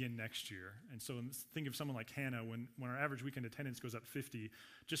again next year? And so think of someone like Hannah, when our average weekend attendance goes up 50,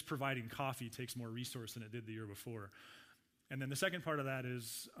 just providing coffee takes more resource than it did the year before. And then the second part of that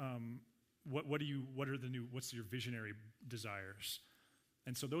is, what's your visionary desires?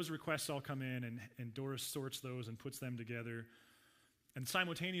 And so those requests all come in, and Doris sorts those and puts them together. And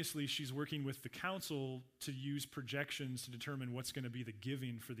simultaneously, she's working with the council to use projections to determine what's going to be the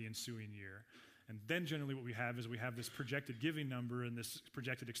giving for the ensuing year. And then generally what we have is this projected giving number and this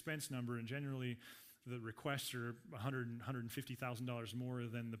projected expense number, and generally the requests are $150,000 more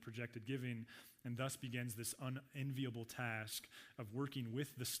than the projected giving, and thus begins this unenviable task of working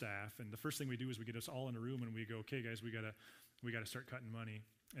with the staff. And the first thing we do is we get us all in a room and we go, okay, guys, we got to start cutting money.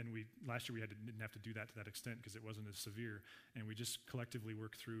 And last year didn't have to do that to that extent because it wasn't as severe. And we just collectively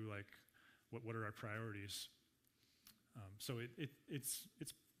work through like what are our priorities. So it's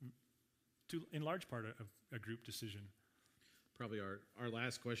in large part a group decision. Probably our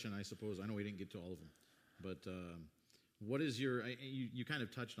last question, I suppose. I know we didn't get to all of them, but what is you kind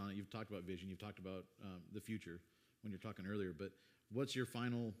of touched on it. You've talked about vision. You've talked about the future when you're talking earlier, but what's your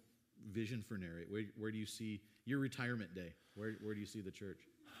final vision for Narrate? Where do you see your retirement day? Where do you see the church?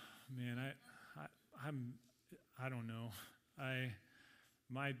 Man, I don't know.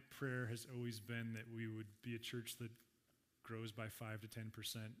 My prayer has always been that we would be a church that grows by 5 to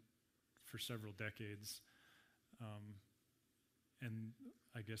 10% for several decades. And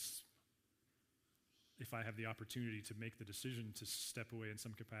I guess if I have the opportunity to make the decision to step away in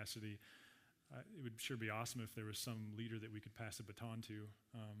some capacity, it would sure be awesome if there was some leader that we could pass a baton to.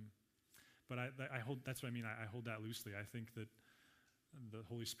 But that's what I mean. I hold that loosely. I think that the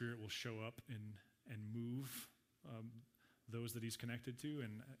Holy Spirit will show up move those that he's connected to,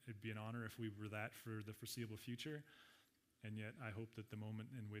 and it'd be an honor if we were that for the foreseeable future. And yet I hope that the moment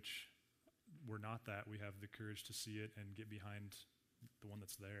in which we're not that, we have the courage to see it and get behind the one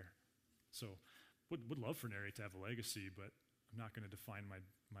that's there. So would love for Narrate to have a legacy, but I'm not going to define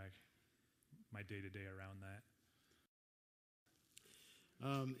my day-to-day around that.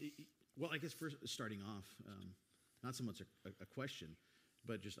 Well, I guess first starting off, not so much a question,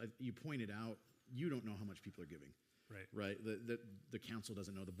 but just you pointed out you don't know how much people are giving. Right. The council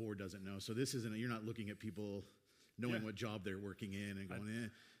doesn't know, the board doesn't know. So this isn't, you're not looking at people knowing what job they're working in and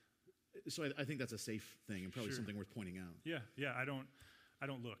going, So I think that's a safe thing and probably something worth pointing out. Yeah. I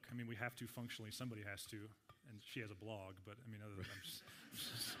don't look. I mean, we have to functionally. Somebody has to, and she has a blog. But I mean, other than I'm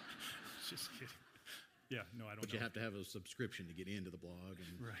just kidding. Yeah, no, I don't. But you have to have a subscription to get into the blog,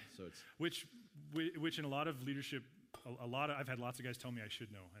 and so it's which in a lot of leadership, I've had lots of guys tell me I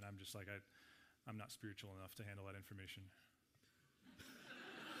should know, and I'm just like I'm not spiritual enough to handle that information.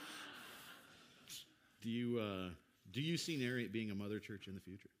 Do you see Narrate being a mother church in the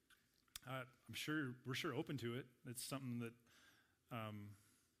future? We're sure open to it. It's something that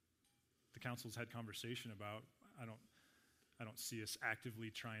the council's had conversation about. I don't see us actively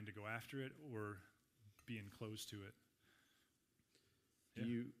trying to go after it or being close to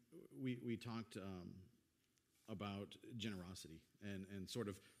it. We talked about generosity and sort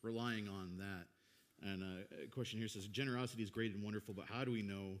of relying on that. And a question here says, generosity is great and wonderful, but how do we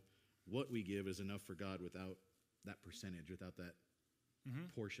know what we give is enough for God without that percentage, without that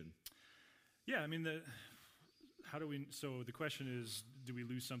portion? Yeah, I mean, so the question is, do we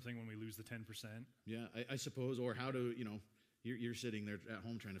lose something when we lose the 10%? Yeah, I suppose, or how do, you're sitting there at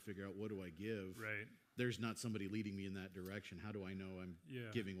home trying to figure out, what do I give? Right. There's not somebody leading me in that direction. How do I know I'm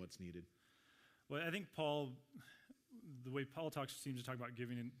giving what's needed? Well, I think the way Paul seems to talk about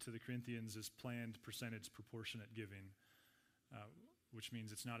giving to the Corinthians is planned, percentage, proportionate giving, which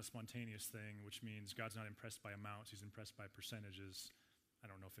means it's not a spontaneous thing, which means God's not impressed by amounts, he's impressed by percentages. I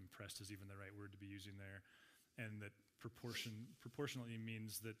don't know if impressed is even the right word to be using there. And that proportionally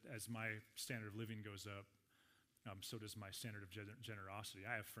means that as my standard of living goes up, so does my standard of generosity.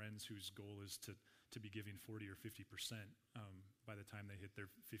 I have friends whose goal is to be giving 40 or 50% by the time they hit their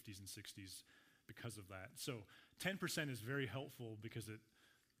 50s and 60s because of that. So 10% is very helpful because it,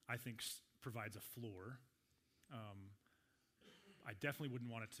 I think, provides a floor. I definitely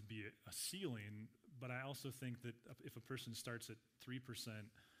wouldn't want it to be a ceiling, but I also think that if a person starts at 3%,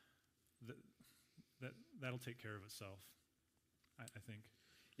 that'll take care of itself, I think.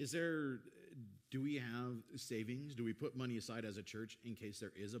 Do we have savings? Do we put money aside as a church in case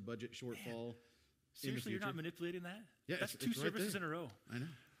there is a budget shortfall? Man, seriously, you're not manipulating that? Yeah, that's two services in a row. I know.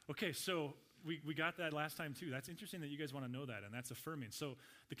 Okay, so we got that last time too. That's interesting that you guys want to know that, and that's affirming. So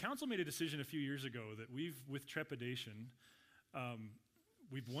the council made a decision a few years ago that with trepidation,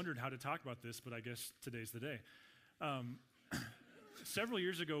 we've wondered how to talk about this, but I guess today's the day. Several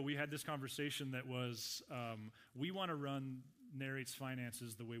years ago, we had this conversation that was, we want to run Narrate's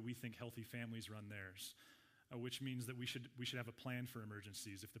finances the way we think healthy families run theirs, which means that we should have a plan for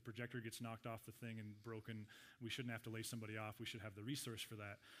emergencies. If the projector gets knocked off the thing and broken, we shouldn't have to lay somebody off. We should have the resource for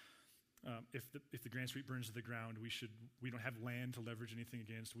that. If the Grand Street burns to the ground, we don't have land to leverage anything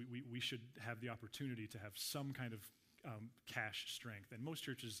against. We should have the opportunity to have some kind of cash strength. And most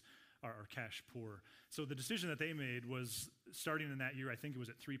churches are cash poor. So the decision that they made was, starting in that year, I think it was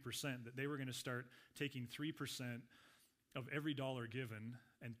at 3%, that they were going to start taking 3% of every dollar given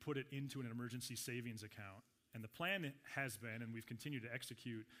and put it into an emergency savings account. And the plan has been, and we've continued to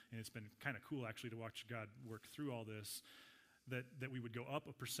execute, and it's been kind of cool actually to watch God work through all this, that we would go up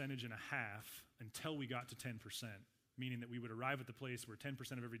 1.5% until we got to 10%, meaning that we would arrive at the place where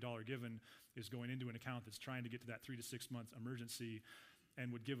 10% of every dollar given is going into an account that's trying to get to that 3 to 6 month emergency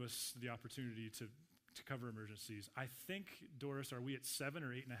and would give us the opportunity to cover emergencies. I think, Doris, are we at 7 or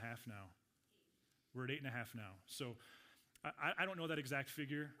 8.5 now? We're at 8.5 now. So I don't know that exact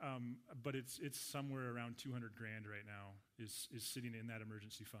figure, but it's somewhere around $200,000 right now is sitting in that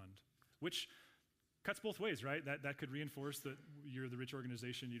emergency fund, which cuts both ways, right? That could reinforce that you're the rich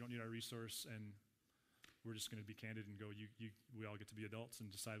organization, you don't need our resource, and we're just going to be candid and go, we all get to be adults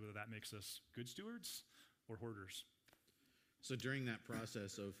and decide whether that makes us good stewards or hoarders. So during that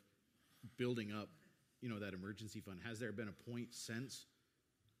process of building up, that emergency fund, has there been a point since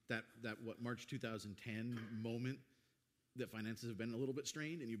that March 2010 moment that finances have been a little bit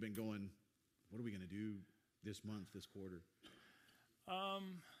strained and you've been going, what are we going to do this month, this quarter?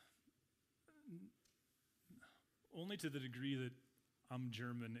 Only to the degree that I'm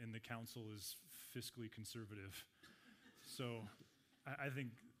German and the council is fiscally conservative. So I think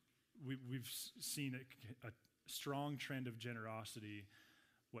we've seen a strong trend of generosity.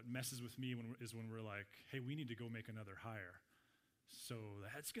 What messes with me is when we're like, hey, we need to go make another hire. So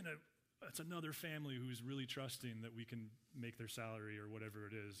that's another family who's really trusting that we can make their salary or whatever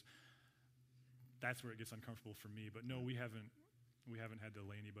it is. That's where it gets uncomfortable for me. But no, we haven't had to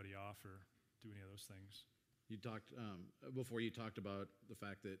lay anybody off or do any of those things. You talked before. You talked about the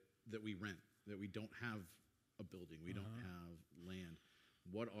fact that we rent, that we don't have a building, we don't have land.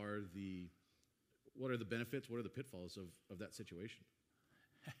 What are the benefits? What are the pitfalls of that situation?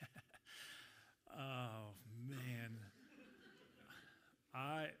 Oh man,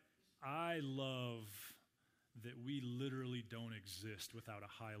 I love that we literally don't exist without a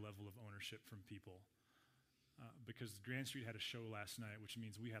high level of ownership from people. Because Grand Street had a show last night, which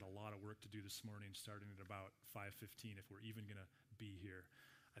means we had a lot of work to do this morning, starting at about 5:15, if we're even going to be here.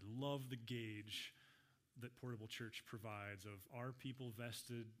 I love the gauge that Portable Church provides of, are people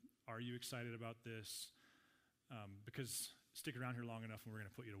vested? Are you excited about this? Because stick around here long enough and we're going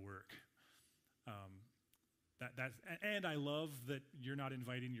to put you to work. And I love that you're not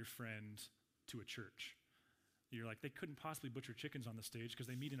inviting your friend to a church. You're like, they couldn't possibly butcher chickens on the stage because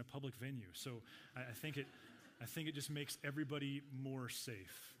they meet in a public venue. So I think it just makes everybody more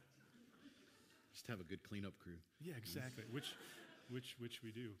safe. Just have a good cleanup crew. Yeah, exactly. Which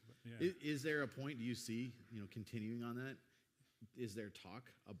we do. But yeah. Is there a point, do you see, continuing on that? Is there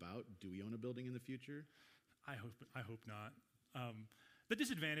talk about, do we own a building in the future? I hope not. The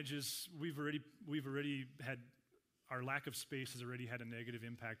disadvantage is we've already had, our lack of space has already had a negative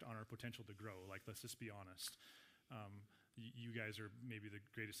impact on our potential to grow. Like, let's just be honest. You guys are maybe the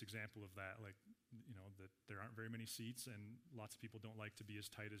greatest example of that. Like, that there aren't very many seats, and lots of people don't like to be as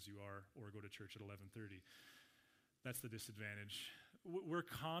tight as you are or go to church at 11:30. That's the disadvantage. We're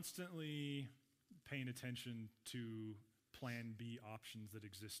constantly paying attention to plan B options that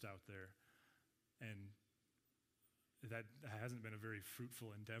exist out there. And that hasn't been a very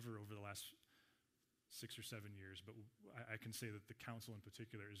fruitful endeavor over the last 6 or 7 years, but I can say that the council in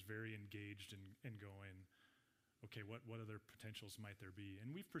particular is very engaged in going, okay, what other potentials might there be?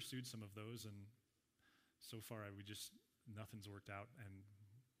 And we've pursued some of those, and so far nothing's worked out, and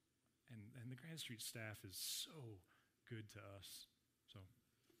the Grand Street staff is so good to us. So,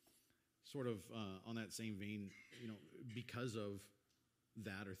 sort of on that same vein, because of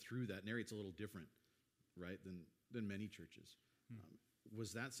that or through that, Narrate's a little different, right, than many churches.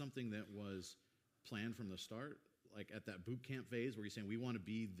 Was that something that was planned from the start, like at that boot camp phase where you're saying we want to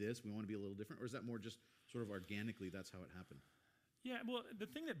be this, we want to be a little different, or is that more just sort of organically that's how it happened? Yeah, well, the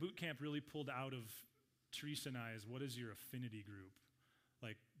thing that boot camp really pulled out of Teresa and I is, what is your affinity group?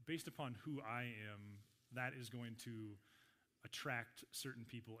 Like, based upon who I am, that is going to attract certain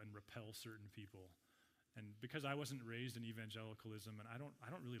people and repel certain people. And because I wasn't raised in evangelicalism, and I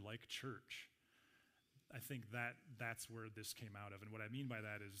don't really like church, I think that's where this came out of. And what I mean by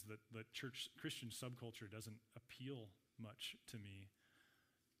that is that the Christian subculture doesn't appeal much to me.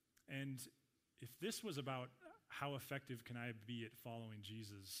 And if this was about how effective can I be at following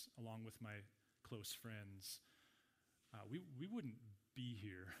Jesus along with my close friends, we wouldn't be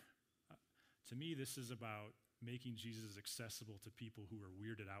here. To me, this is about making Jesus accessible to people who are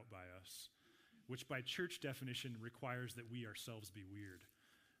weirded out by us, which by church definition requires that we ourselves be weird,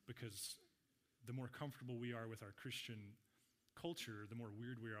 because the more comfortable we are with our Christian culture, the more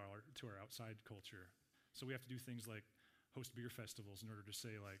weird we are to our outside culture. So we have to do things like host beer festivals in order to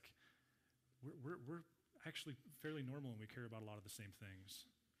say, like, we're actually fairly normal and we care about a lot of the same things.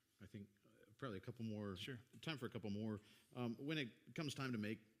 I think probably a couple more. Sure. Time for a couple more. When it comes time to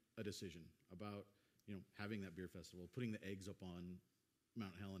make a decision about having that beer festival, putting the eggs up on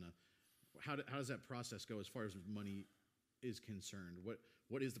Mount Helena, how does that process go as far as money is concerned?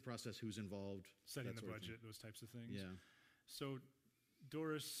 What is the process? Who's involved? Setting the budget, those types of things. Yeah. So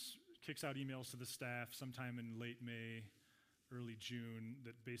Doris kicks out emails to the staff sometime in late May, early June,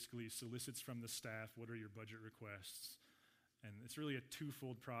 that basically solicits from the staff, what are your budget requests? And it's really a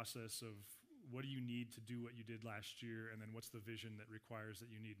twofold process of, what do you need to do what you did last year, and then what's the vision that requires that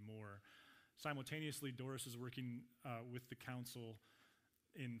you need more? Simultaneously, Doris is working with the council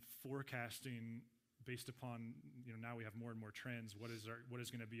in forecasting based upon, now we have more and more trends, what is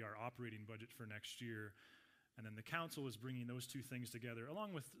going to be our operating budget for next year. And then the council is bringing those two things together,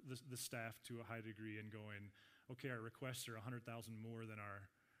 along with the staff to a high degree, and going, okay, our requests are $100,000 more than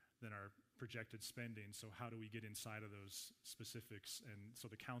our projected spending, so how do we get inside of those specifics? And so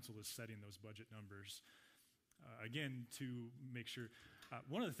the council is setting those budget numbers, again, to make sure.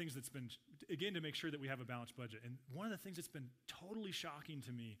 One of the things that's been, again, to make sure that we have a balanced budget, and one of the things that's been totally shocking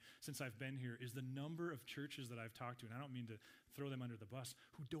to me since I've been here is the number of churches that I've talked to, and I don't mean to throw them under the bus,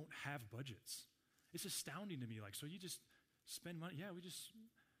 who don't have budgets. It's astounding to me. Like, so you just spend money? Yeah,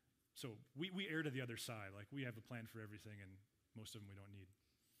 so we err to the other side. Like, we have a plan for everything, and most of them we don't need.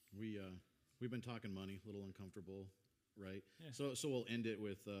 We've been talking money, a little uncomfortable, right? Yeah. So we'll end it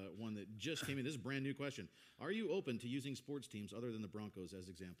with one that just came in. This is a brand new question. Are you open to using sports teams other than the Broncos as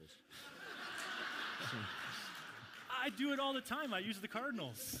examples? I do it all the time. I use the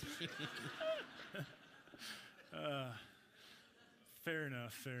Cardinals. Fair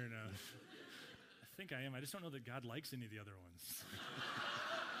enough. I think I am. I just don't know that God likes any of the other ones.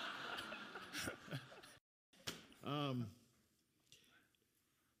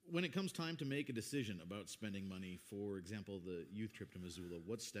 When it comes time to make a decision about spending money, for example, the youth trip to Missoula,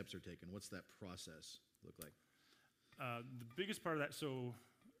 what steps are taken? What's that process look like? The biggest part of that, I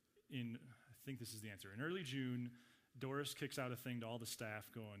think this is the answer. In early June, Doris kicks out a thing to all the staff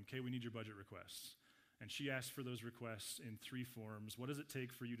going, okay, we need your budget requests. And she asked for those requests in 3 forms. What does it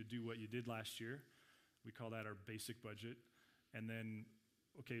take for you to do what you did last year? We call that our basic budget. And then,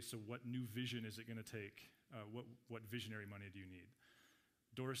 okay, so what new vision is it going to take? What visionary money do you need?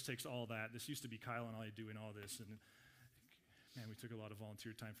 Doris takes all that. This used to be Kyle and I doing all this, and man, we took a lot of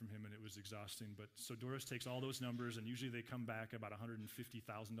volunteer time from him, and it was exhausting. But so Doris takes all those numbers, and usually they come back about $150,000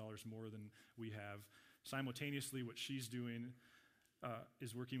 more than we have. Simultaneously, what she's doing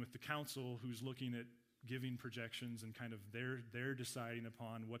is working with the council, who's looking at giving projections, and kind of they're deciding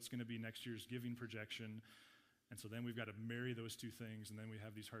upon what's going to be next year's giving projection. And so then we've got to marry those two things, and then we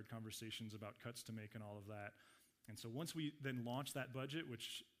have these hard conversations about cuts to make and all of that. And so once we then launch that budget,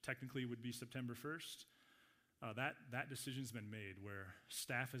 which technically would be September 1st, that decision's been made where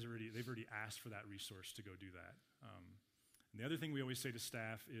staff they've already asked for that resource to go do that. And the other thing we always say to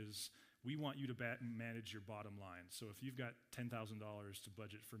staff is we want you to manage your bottom line. So if you've got $10,000 to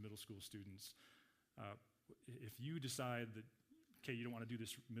budget for middle school students, if you decide that, okay, you don't want to do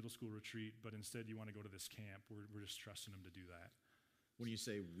this middle school retreat, but instead you want to go to this camp, we're just trusting them to do that. When you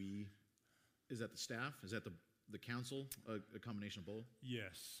say we, is that the staff? Is that the council, a combination of both?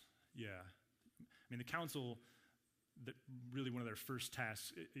 Yes, yeah. I mean, the council, really one of their first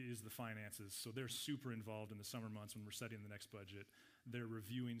tasks is the finances. So they're super involved in the summer months when we're setting the next budget. They're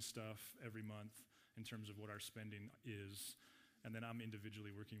reviewing stuff every month in terms of what our spending is. And then I'm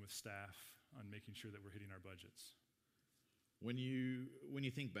individually working with staff on making sure that we're hitting our budgets. When you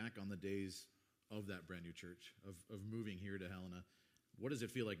think back on the days of that brand new church, of moving here to Helena, what does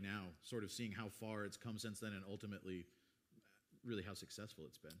it feel like now, sort of seeing how far it's come since then and ultimately really how successful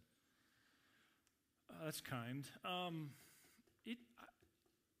it's been? That's kind.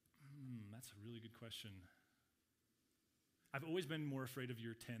 That's a really good question. I've always been more afraid of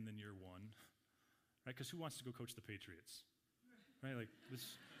year 10 than year 1, right? Because who wants to go coach the Patriots, right? Like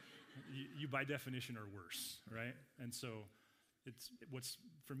this, you by definition are worse, right? And so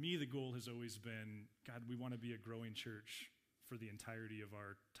for me, the goal has always been, God, we want to be a growing church for the entirety of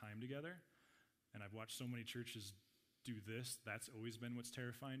our time together. And I've watched so many churches do this. That's always been what's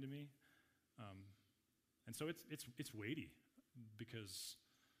terrifying to me. And so it's weighty because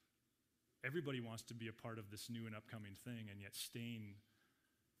everybody wants to be a part of this new and upcoming thing, and yet being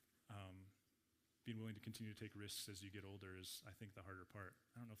willing to continue to take risks as you get older is, I think, the harder part.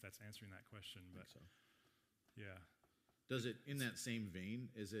 I don't know if that's answering that question, but so. Yeah. Does it, in that same vein,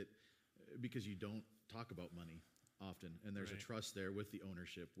 is it because you don't talk about money often, and there's a trust there with the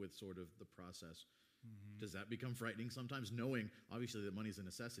ownership, with sort of the process? Mm-hmm. Does that become frightening sometimes, knowing, obviously, that money's a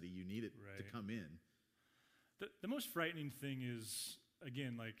necessity, you need it to come in? The most frightening thing is,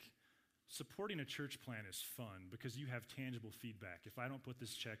 again, like, supporting a church plan is fun because you have tangible feedback. If I don't put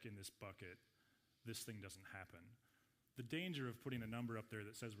this check in this bucket, this thing doesn't happen. The danger of putting a number up there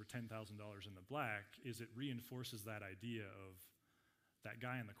that says we're $10,000 in the black is it reinforces that idea of that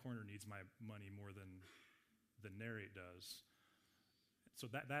guy in the corner needs my money more than Narrate does. So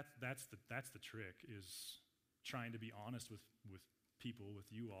that's the trick, is trying to be honest with people, with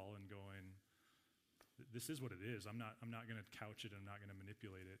you all, and going, this is what it is. I'm not going to couch it. I'm not going to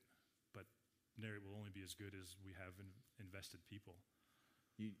manipulate it. But Narrate will only be as good as we have invested people.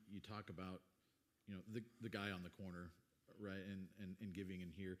 You talk about, the guy on the corner, right, and giving in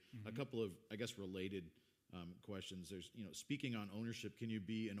here. Mm-hmm. A couple of, I guess, related questions. There's, speaking on ownership, can you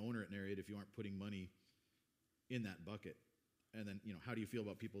be an owner at Narrate if you aren't putting money in that bucket? And then, how do you feel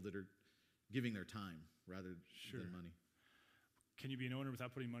about people that are giving their time rather than money? Can you be an owner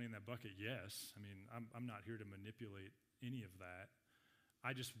without putting money in that bucket? Yes. I mean, I'm not here to manipulate any of that.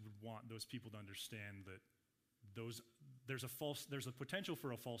 I just would want those people to understand that there's a potential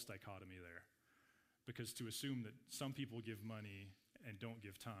for a false dichotomy there, because to assume that some people give money and don't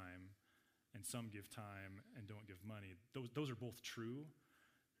give time, and some give time and don't give money, those are both true,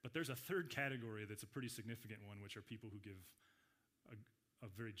 but there's a third category that's a pretty significant one, which are people who give a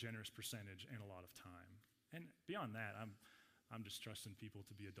very generous percentage and a lot of time. And beyond that, I'm just trusting people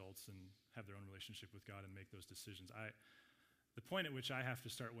to be adults and have their own relationship with God and make those decisions. The point at which I have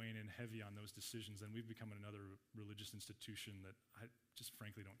to start weighing in heavy on those decisions, then we've become another religious institution that I just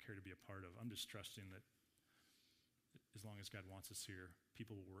frankly don't care to be a part of. I'm just trusting that as long as God wants us here,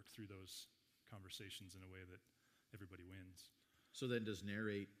 people will work through those conversations in a way that everybody wins. So then does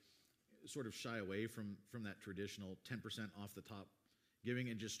Narrate sort of shy away from that traditional 10% off the top giving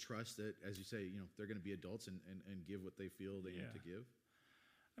and just trust that, as you say, they're going to be adults and give what they feel they need to give?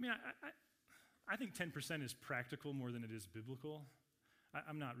 I mean, I think 10% is practical more than it is biblical.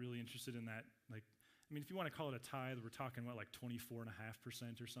 I'm not really interested in that. If you want to call it a tithe, we're talking about like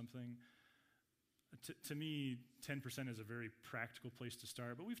 24.5% or something. To me, 10% is a very practical place to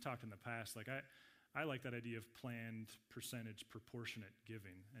start. But we've talked in the past, I like that idea of planned percentage proportionate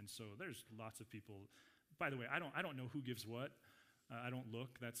giving. And so there's lots of people. By the way, I don't know who gives what. I don't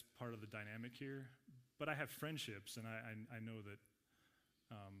look. That's part of the dynamic here. But I have friendships, and I know that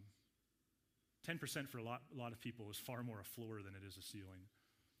 10% for a lot of people is far more a floor than it is a ceiling.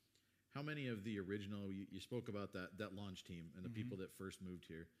 How many of the original, you spoke about that launch team and the people that first moved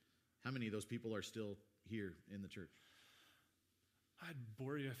here, how many of those people are still here in the church? I'd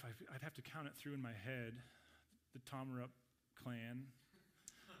bore you if I'd have to count it through in my head. The Tomerup clan.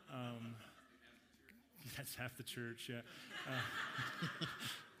 That's half the church, yeah.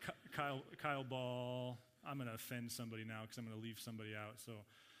 Kyle Ball. I'm going to offend somebody now because I'm going to leave somebody out. So,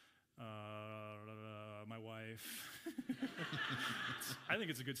 my wife. I think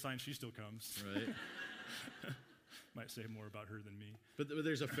it's a good sign she still comes. Right. Might say more about her than me. But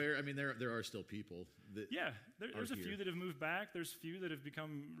there's a fair, there are still people that there's a few that have moved back. There's a few that have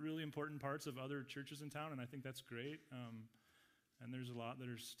become really important parts of other churches in town, and I think that's great. And there's a lot that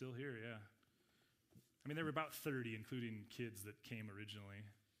are still here, yeah. There were about 30, including kids that came originally.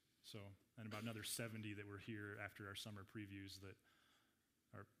 So, and about another 70 that were here after our summer previews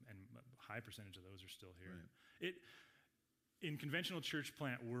and a high percentage of those are still here. Right. In conventional church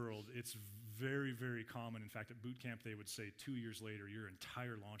plant world, it's very, very common. In fact, at boot camp, they would say 2 years later, your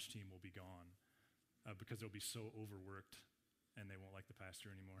entire launch team will be gone because they'll be so overworked and they won't like the pastor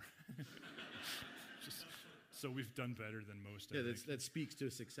anymore. So we've done better than most. Yeah, that speaks to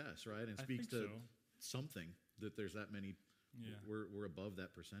success, right? And speaks to something that there's that many. Yeah. We're above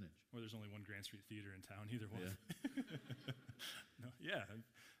that percentage. Or there's only one Grand Street Theater in town, either one. Yeah.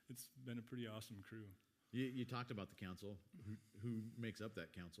 It's been a pretty awesome crew. You talked about the council. Who makes up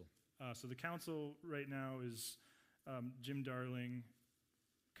that council? So the council right now is Jim Darling,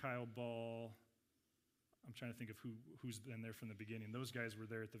 Kyle Ball. I'm trying to think of who's been there from the beginning. Those guys were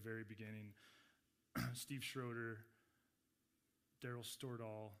there at the very beginning. Steve Schroeder, Daryl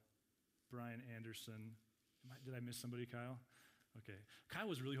Stordahl, Brian Anderson. Did I miss somebody, Kyle? Okay. Kyle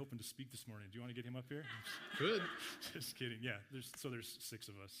was really hoping to speak this morning. Do you want to get him up here? Good. Just kidding. Yeah, there's 6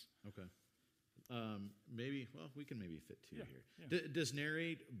 of us. Okay. We can maybe fit 2 here. Yeah. Does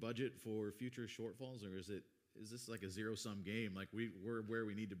Narrate budget for future shortfalls, or is this like a zero-sum game? Like we're where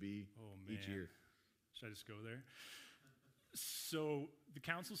we need to be each year? Should I just go there? So the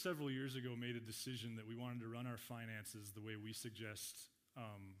council several years ago made a decision that we wanted to run our finances the way we suggest.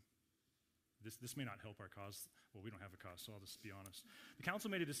 This may not help our cause. Well, we don't have a cause, so I'll just be honest. The council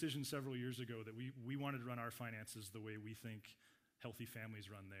made a decision several years ago that we wanted to run our finances the way we think healthy families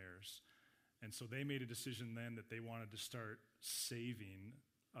run theirs. And so they made a decision then that they wanted to start saving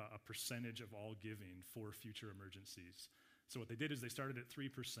a percentage of all giving for future emergencies. So what they did is they started at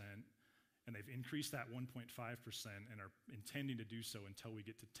 3%, and they've increased that 1.5% and are intending to do so until we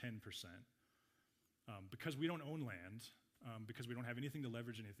get to 10%. Because we don't own land, because we don't have anything to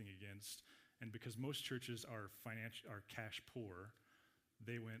leverage anything against, and because most churches are cash poor,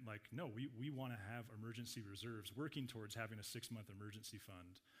 they went like, no, we want to have emergency reserves, working towards having a 6-month emergency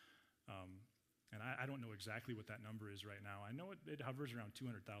fund. And I don't know exactly what that number is right now. I know it hovers around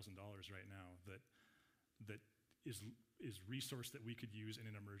 $200,000 right now that is resource that we could use in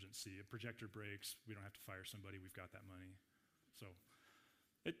an emergency. A projector breaks, we don't have to fire somebody, we've got that money. So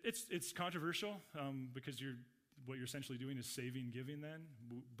it's controversial because what you're essentially doing is saving giving then,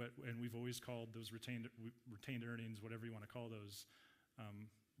 and we've always called those retained earnings, whatever you want to call those,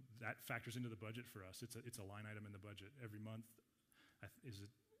 that factors into the budget for us. It's a line item in the budget every month. Is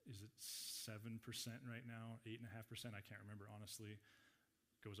it 7% right now, 8.5%? I can't remember honestly.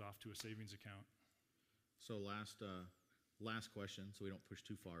 Goes off to a savings account. So last question, so we don't push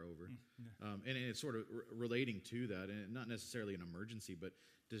too far over. And it's sort of relating to that, and not necessarily an emergency, but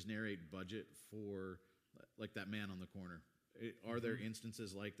does Narrate budget for like that man on the corner? Are there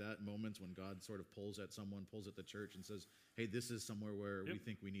instances like that, moments when God sort of pulls at someone, pulls at the church and says, hey, this is somewhere where we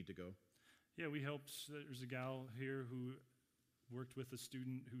think we need to go? Yeah, we helped. There's a gal here who worked with a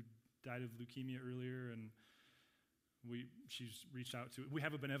student who died of leukemia earlier, and she's reached out to. We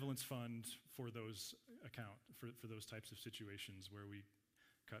have a benevolence fund for those for those types of situations where we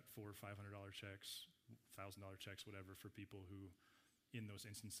cut $400 or $500 checks, $1,000 checks, whatever, for people who, in those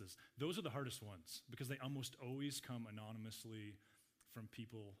instances, those are the hardest ones because they almost always come anonymously from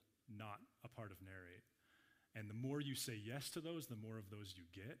people not a part of Narrate. And the more you say yes to those, the more of those you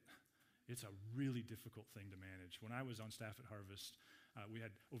get. It's a really difficult thing to manage. When I was on staff at Harvest, we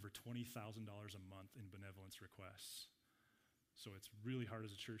had over $20,000 a month in benevolence requests. So it's really hard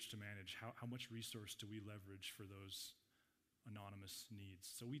as a church to manage. How much resource do we leverage for those anonymous needs?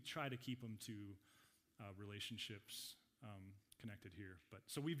 So we try to keep them to relationships connected here.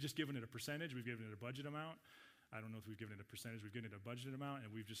 So we've just given it a percentage. We've given it a budget amount. I don't know if we've given it a percentage. We've given it a budget amount,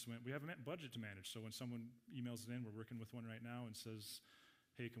 and we have a budget to manage. So when someone emails it in, we're working with one right now and says,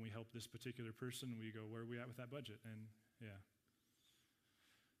 hey, can we help this particular person? We go, where are we at with that budget? And yeah.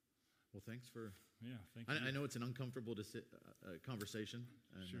 Well, thanks for. Yeah, thank you. I know it's an uncomfortable conversation.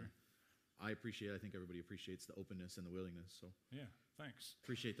 And, sure. I think everybody appreciates the openness and the willingness. So yeah, thanks.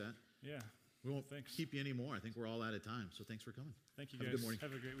 Appreciate that. Yeah. We won't keep you anymore. I think we're all out of time. So thanks for coming. Thank you, guys. Have a good morning.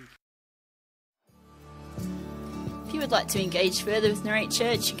 Have a great week. If you would like to engage further with Narrate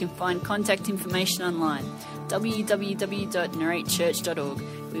Church, you can find contact information online, www.narratechurch.org.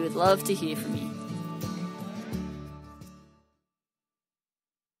 We would love to hear from you.